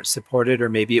maybe they weren't supported, or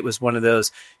maybe it was one of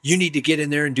those, you need to get in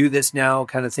there and do this now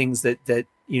kind of things that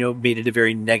made it a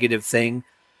very negative thing.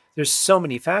 There's so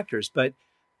many factors, but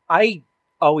I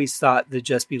always thought the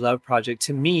Just Be Love Project,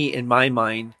 to me, in my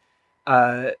mind,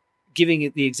 giving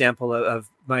it the example of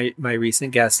my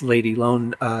recent guest, Lady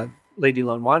Lone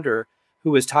Wanderer,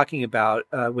 who was talking about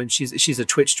when she's a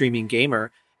Twitch streaming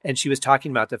gamer, and she was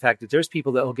talking about the fact that there's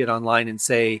people that will get online and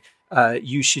say,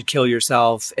 you should kill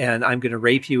yourself and I'm going to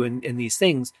rape you and these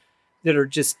things that are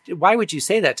just, why would you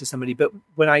say that to somebody? But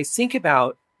when I think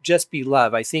about Just Be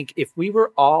Love, I think if we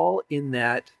were all in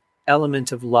that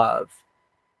element of love,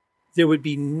 there would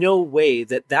be no way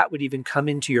that would even come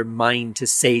into your mind to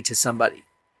say to somebody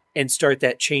and start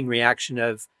that chain reaction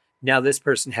of, now this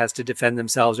person has to defend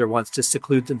themselves or wants to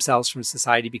seclude themselves from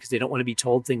society because they don't want to be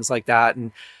told things like that.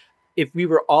 And if we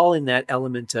were all in that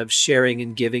element of sharing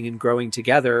and giving and growing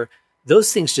together,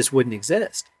 those things just wouldn't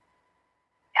exist.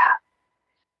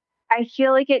 Yeah. I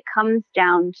feel like it comes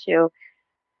down to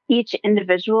each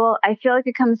individual. I feel like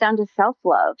it comes down to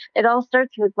self-love. It all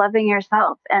starts with loving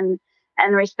yourself and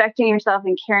respecting yourself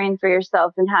and caring for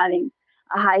yourself and having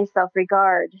a high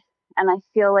self-regard. And I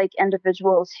feel like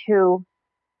individuals who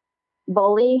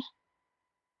bully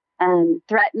and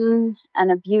threaten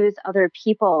and abuse other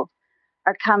people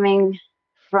are coming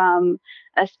from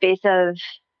a space of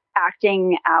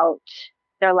acting out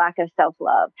their lack of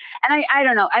self-love. And I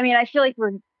don't know. I feel like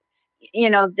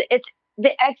it's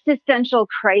the existential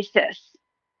crisis.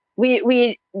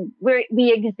 We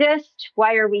exist.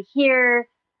 Why are we here?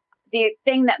 The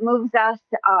thing that moves us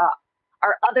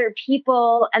are other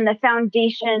people, and the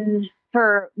foundation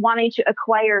for wanting to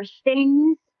acquire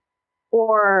things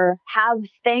or have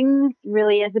things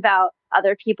really is about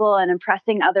other people and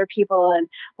impressing other people, and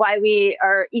why we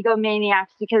are egomaniacs,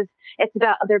 because it's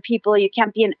about other people. You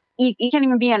can't be an you can't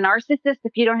even be a narcissist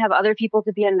if you don't have other people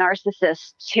to be a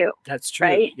narcissist too. That's true.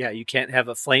 Right? Yeah. You can't have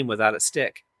a flame without a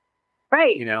stick,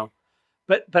 Right.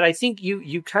 but I think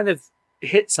you kind of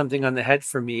hit something on the head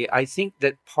for me. I think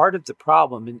that part of the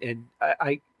problem, and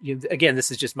again,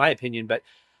 this is just my opinion, but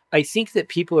I think that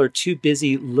people are too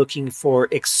busy looking for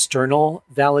external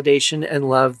validation and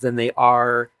love than they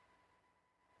are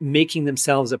making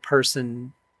themselves a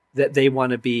person that they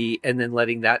want to be, and then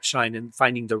letting that shine and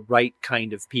finding the right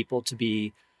kind of people to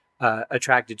be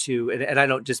attracted to. And I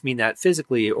don't just mean that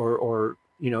physically or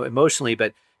emotionally,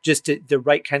 but just the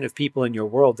right kind of people in your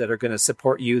world that are going to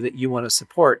support you, that you want to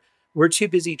support. We're too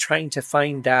busy trying to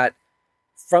find that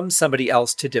from somebody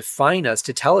else to define us,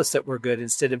 to tell us that we're good,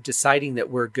 instead of deciding that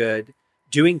we're good,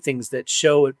 doing things that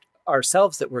show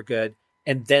ourselves that we're good,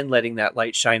 and then letting that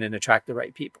light shine and attract the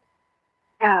right people.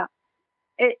 Yeah.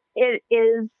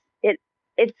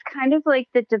 It's kind of like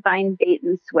the divine bait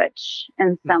and switch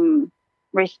in some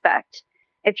respect.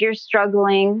 If you're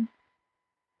struggling,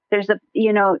 there's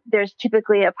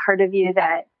typically a part of you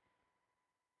that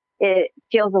it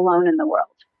feels alone in the world.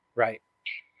 Right.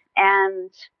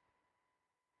 And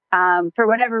for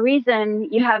whatever reason,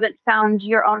 you haven't found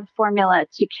your own formula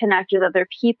to connect with other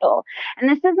people. And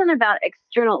this isn't about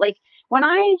external. Like when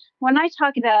I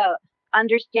talk about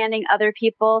understanding other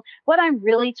people, what I'm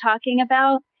really talking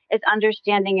about is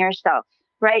understanding yourself,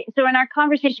 right? So in our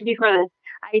conversation before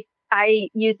this, I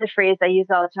use the phrase I use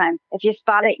all the time: if you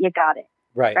spot it, you got it.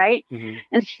 Right. Right. Mm-hmm.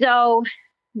 And so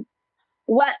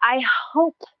what I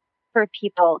hope for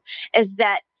people is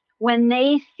that when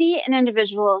they see an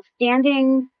individual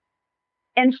standing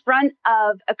in front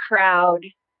of a crowd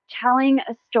telling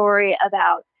a story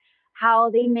about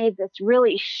how they made this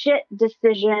really shit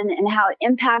decision and how it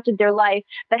impacted their life,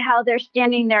 but how they're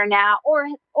standing there now, or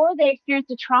they experienced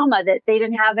a trauma that they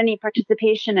didn't have any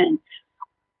participation in,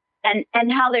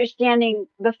 and how they're standing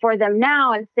before them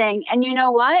now and saying, and you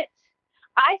know what?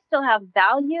 I still have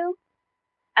value.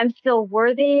 I'm still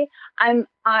worthy. I'm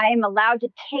allowed to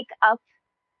take up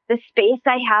the space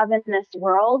I have in this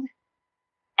world.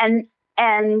 And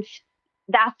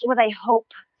that's what I hope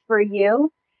for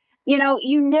you.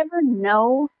 You never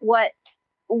know what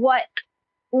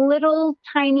little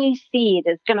tiny seed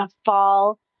is going to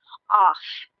fall off.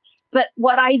 But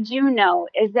what I do know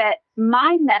is that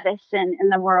my medicine in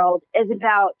the world is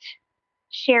about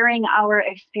sharing our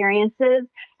experiences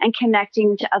and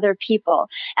connecting to other people.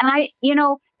 And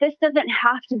this doesn't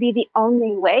have to be the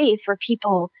only way for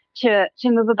people to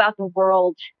move about the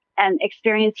world and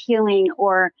experience healing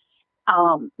or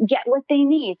get what they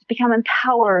need to become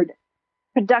empowered,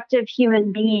 productive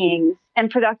human beings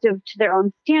and productive to their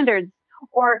own standards,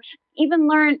 or even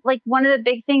learn, like one of the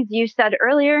big things you said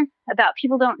earlier about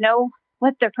people don't know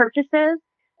what their purpose is.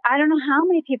 I don't know how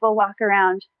many people walk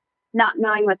around not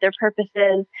knowing what their purpose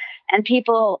is. And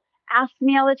people ask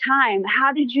me all the time,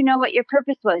 how did you know what your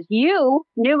purpose was? You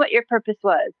knew what your purpose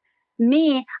was.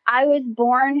 Me, I was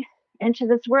born into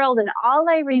this world, and all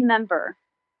I remember,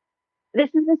 this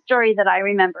is a story that I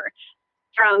remember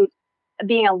from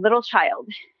being a little child,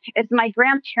 is my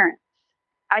grandparents.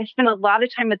 I spent a lot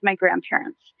of time with my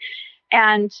grandparents,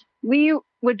 and we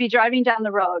would be driving down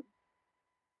the road,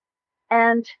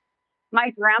 and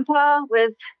my grandpa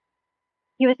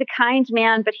he was a kind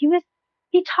man, but he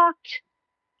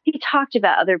talked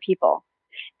about other people,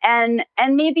 and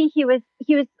maybe he was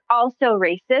also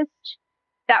racist.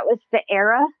 That was the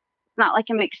era. It's not like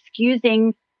I'm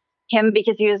excusing him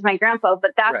because he was my grandpa,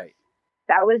 but that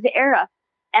was the era.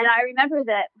 And I remember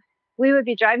that we would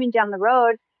be driving down the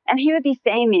road, and he would be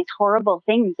saying these horrible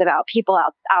things about people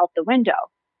out the window.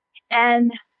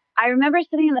 And I remember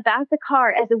sitting in the back of the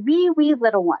car as a wee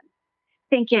little one,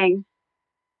 thinking,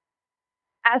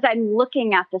 as I'm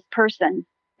looking at this person,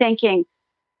 thinking,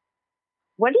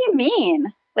 what do you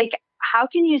mean? Like, how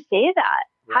can you say that?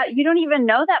 Right. You don't even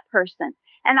know that person.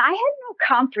 And I had no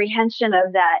comprehension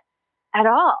of that at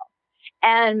all.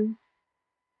 And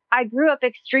I grew up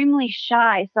extremely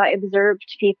shy, so I observed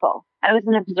people. I was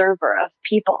an observer of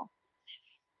people.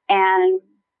 And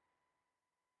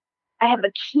I have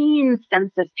a keen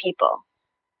sense of people.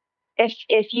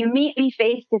 If you meet me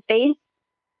face to face,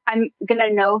 I'm going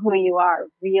to know who you are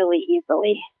really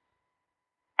easily.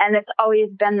 And it's always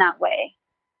been that way.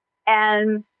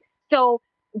 And so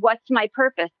what's my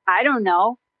purpose? I don't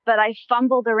know, but I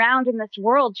fumbled around in this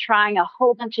world trying a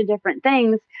whole bunch of different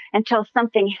things until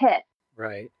something hit.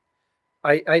 Right.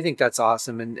 I think that's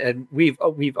awesome. And we've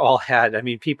all had, I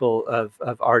mean, people of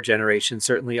our generation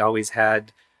certainly always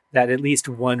had that at least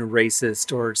one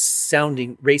racist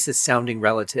sounding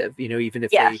relative, even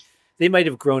if they might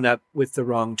have grown up with the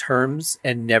wrong terms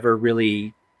and never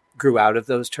really grew out of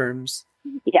those terms.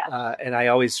 Yes. And I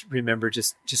always remember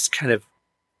just kind of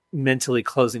mentally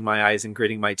closing my eyes and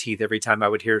gritting my teeth every time I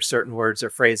would hear certain words or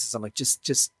phrases. I'm like,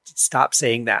 just stop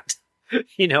saying that.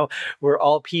 We're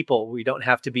all people. We don't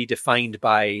have to be defined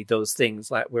by those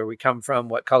things, like where we come from,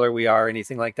 what color we are,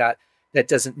 anything like that. That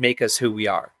doesn't make us who we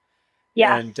are.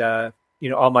 Yeah. And,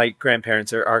 all my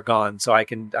grandparents are gone. So I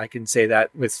can say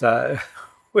that with,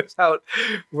 without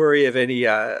worry of any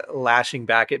lashing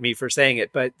back at me for saying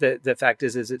it. But the fact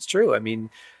is it's true. I mean,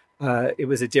 it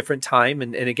was a different time.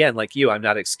 And again, like you, I'm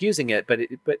not excusing it, but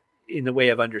in the way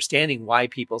of understanding why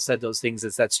people said those things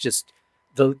is that's just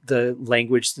the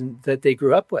language that they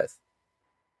grew up with.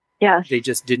 Yeah. They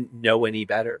just didn't know any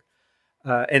better.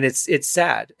 And it's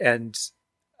sad. And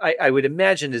I would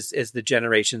imagine as the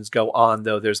generations go on,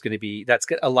 though, there's going to be,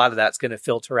 a lot of that's going to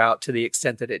filter out to the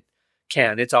extent that it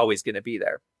can. It's always going to be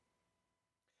there.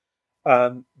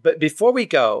 But before we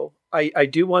go, I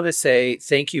do want to say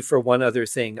thank you for one other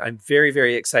thing. I'm very,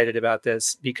 very excited about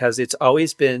this because it's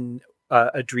always been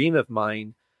a dream of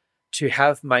mine to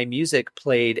have my music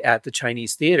played at the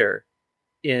Chinese Theater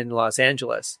in Los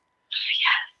Angeles.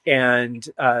 Yes. And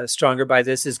Stronger by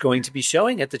This is going to be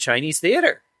showing at the Chinese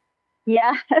Theater.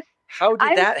 Yes. How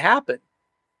did that happen?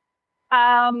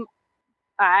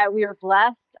 We were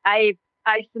blessed. I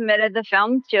submitted the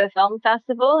film to a film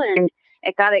festival and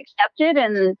it got accepted,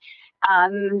 and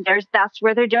that's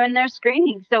where they're doing their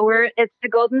screening. So it's the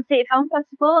Golden State Film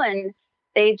Festival, and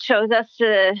they chose us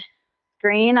to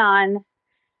screen on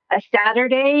a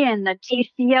Saturday in the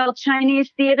TCL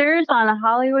Chinese theaters on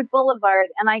Hollywood Boulevard.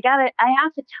 And I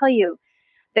have to tell you,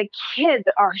 the kids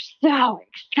are so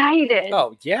excited.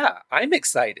 Oh yeah, I'm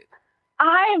excited.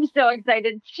 I'm so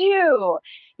excited too.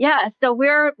 Yeah, so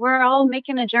we're all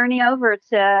making a journey over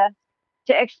to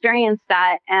experience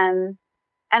that, and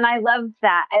I love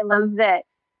that. I love that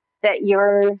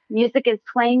your music is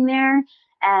playing there,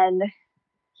 and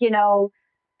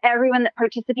everyone that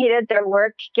participated, their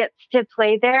work gets to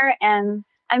play there. And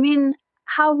I mean,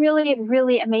 how really,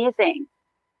 really amazing.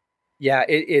 Yeah,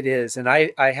 it is. And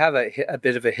I have a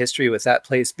bit of a history with that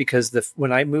place because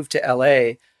when I moved to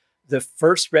LA, the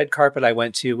first red carpet I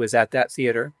went to was at that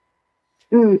theater.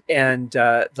 Mm. And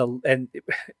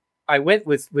I went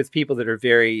with people that are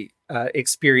very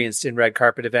experienced in red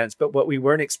carpet events, but what we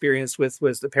weren't experienced with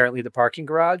was apparently the parking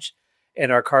garage,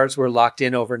 and our cars were locked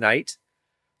in overnight.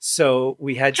 So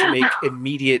we had to make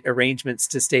immediate arrangements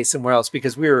to stay somewhere else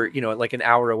because we were, like an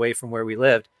hour away from where we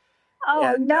lived.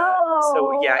 Oh, no.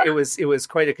 So yeah, it was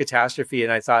quite a catastrophe.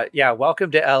 And I thought, yeah,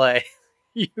 welcome to LA.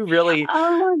 You really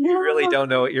don't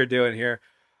know what you're doing here.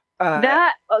 Good.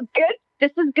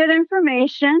 This is good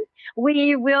information.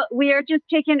 We are just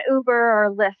taking Uber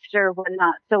or Lyft or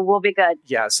whatnot, so we'll be good.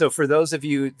 Yeah. So for those of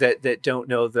you that don't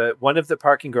know, one of the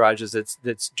parking garages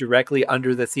that's directly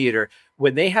under the theater,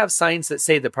 when they have signs that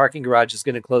say the parking garage is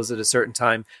going to close at a certain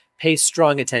time, pay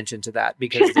strong attention to that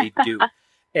because they do.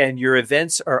 And your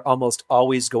events are almost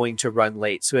always going to run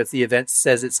late. So if the event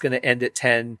says it's going to end at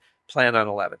 10, plan on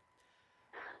 11.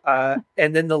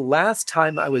 And then the last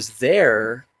time I was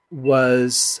there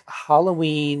was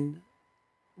Halloween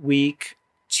week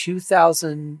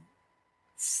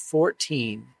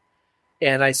 2014.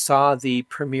 And I saw the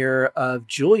premiere of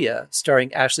Julia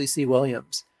starring Ashley C.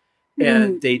 Williams.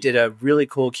 And they did a really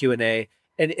cool Q&A.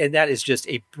 And that is just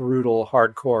a brutal,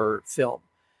 hardcore film.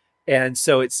 And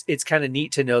so it's kind of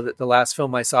neat to know that the last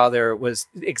film I saw there was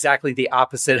exactly the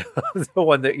opposite of the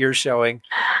one that you're showing.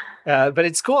 But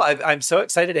it's cool. I'm so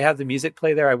excited to have the music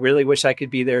play there. I really wish I could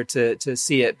be there to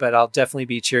see it, but I'll definitely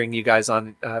be cheering you guys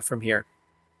on from here.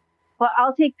 Well,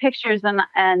 I'll take pictures and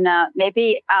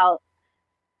maybe I'll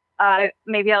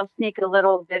sneak a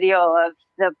little video of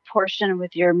the portion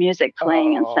with your music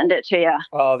playing and send it to you.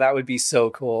 Oh, that would be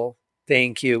so cool.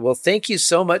 Thank you. Well, thank you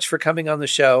so much for coming on the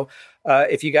show.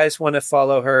 If you guys want to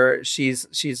follow her,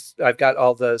 I've got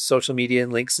all the social media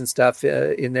and links and stuff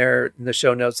in the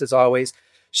show notes as always.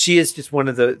 She is just one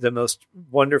of the most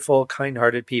wonderful,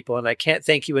 kind-hearted people. And I can't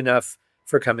thank you enough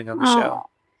for coming on the show.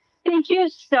 Thank you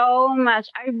so much.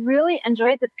 I really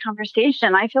enjoyed this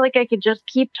conversation. I feel like I could just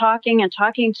keep talking and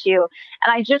talking to you.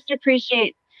 And I just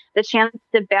appreciate the chance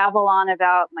to babble on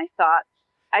about my thoughts.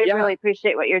 I really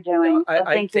appreciate what you're doing.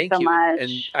 Thank you so much.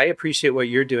 And I appreciate what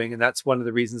you're doing. And that's one of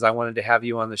the reasons I wanted to have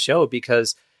you on the show,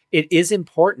 because it is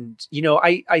important.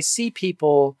 I see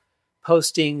people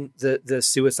posting the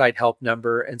suicide help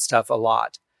number and stuff a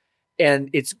lot. And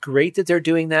it's great that they're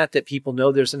doing that people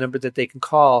know there's a number that they can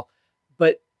call.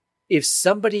 But if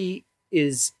somebody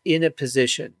is in a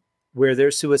position where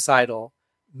they're suicidal,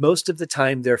 most of the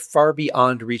time they're far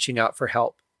beyond reaching out for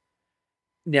help.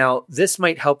 Now, this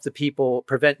might help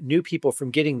prevent new people from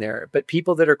getting there, but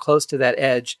people that are close to that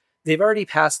edge, they've already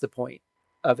passed the point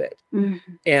of it.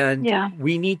 Mm-hmm. And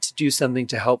we need to do something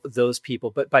to help those people.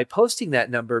 But by posting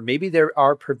that number, maybe there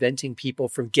are preventing people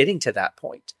from getting to that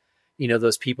point.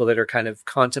 Those people that are kind of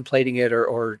contemplating it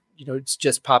or it's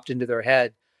just popped into their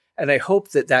head. And I hope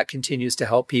that continues to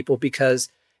help people, because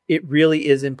it really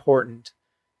is important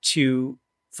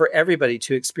for everybody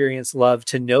to experience love,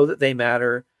 to know that they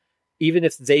matter, even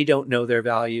if they don't know their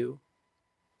value,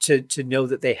 to know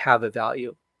that they have a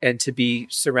value and to be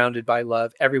surrounded by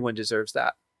love. Everyone deserves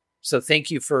that. So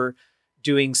thank you for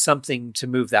doing something to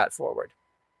move that forward.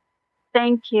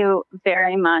 Thank you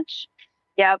very much.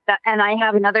 Yeah. And I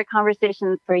have another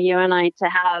conversation for you and I to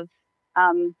have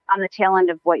on the tail end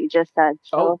of what you just said.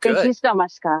 So thank you so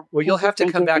much, Scott. Well, you'll have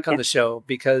to come back on the show,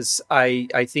 because I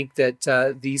think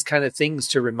that these kind of things,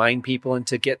 to remind people and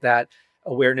to get that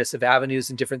awareness of avenues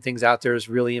and different things out there, is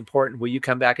really important. Will you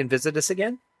come back and visit us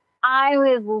again? I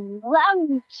would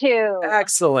love to.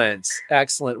 Excellent.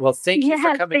 Well, thank you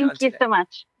for coming on today. Thank you so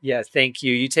much. Yeah, thank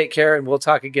you. You take care, and we'll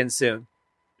talk again soon.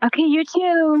 Okay, you too.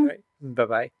 All right.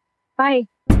 Bye-bye. Bye.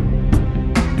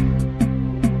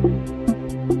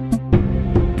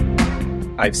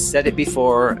 I've said it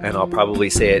before, and I'll probably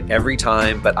say it every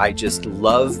time, but I just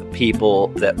love people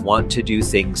that want to do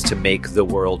things to make the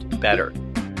world better.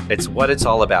 It's what it's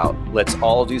all about. Let's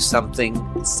all do something,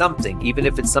 even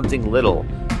if it's something little.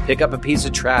 Pick up a piece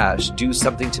of trash, do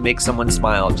something to make someone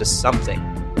smile, just something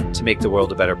to make the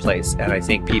world a better place. And I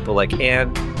thank people like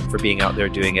Ann for being out there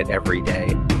doing it every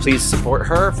day. Please support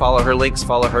her, follow her links,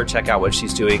 follow her, check out what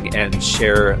she's doing, and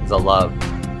share the love.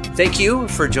 Thank you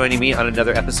for joining me on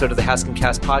another episode of the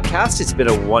HaskinCast podcast. It's been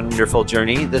a wonderful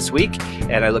journey this week,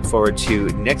 and I look forward to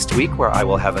next week, where I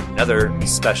will have another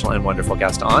special and wonderful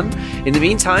guest on. In the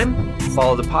meantime,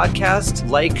 follow the podcast,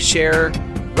 like, share,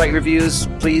 write reviews,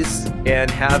 please,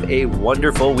 and have a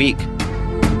wonderful week.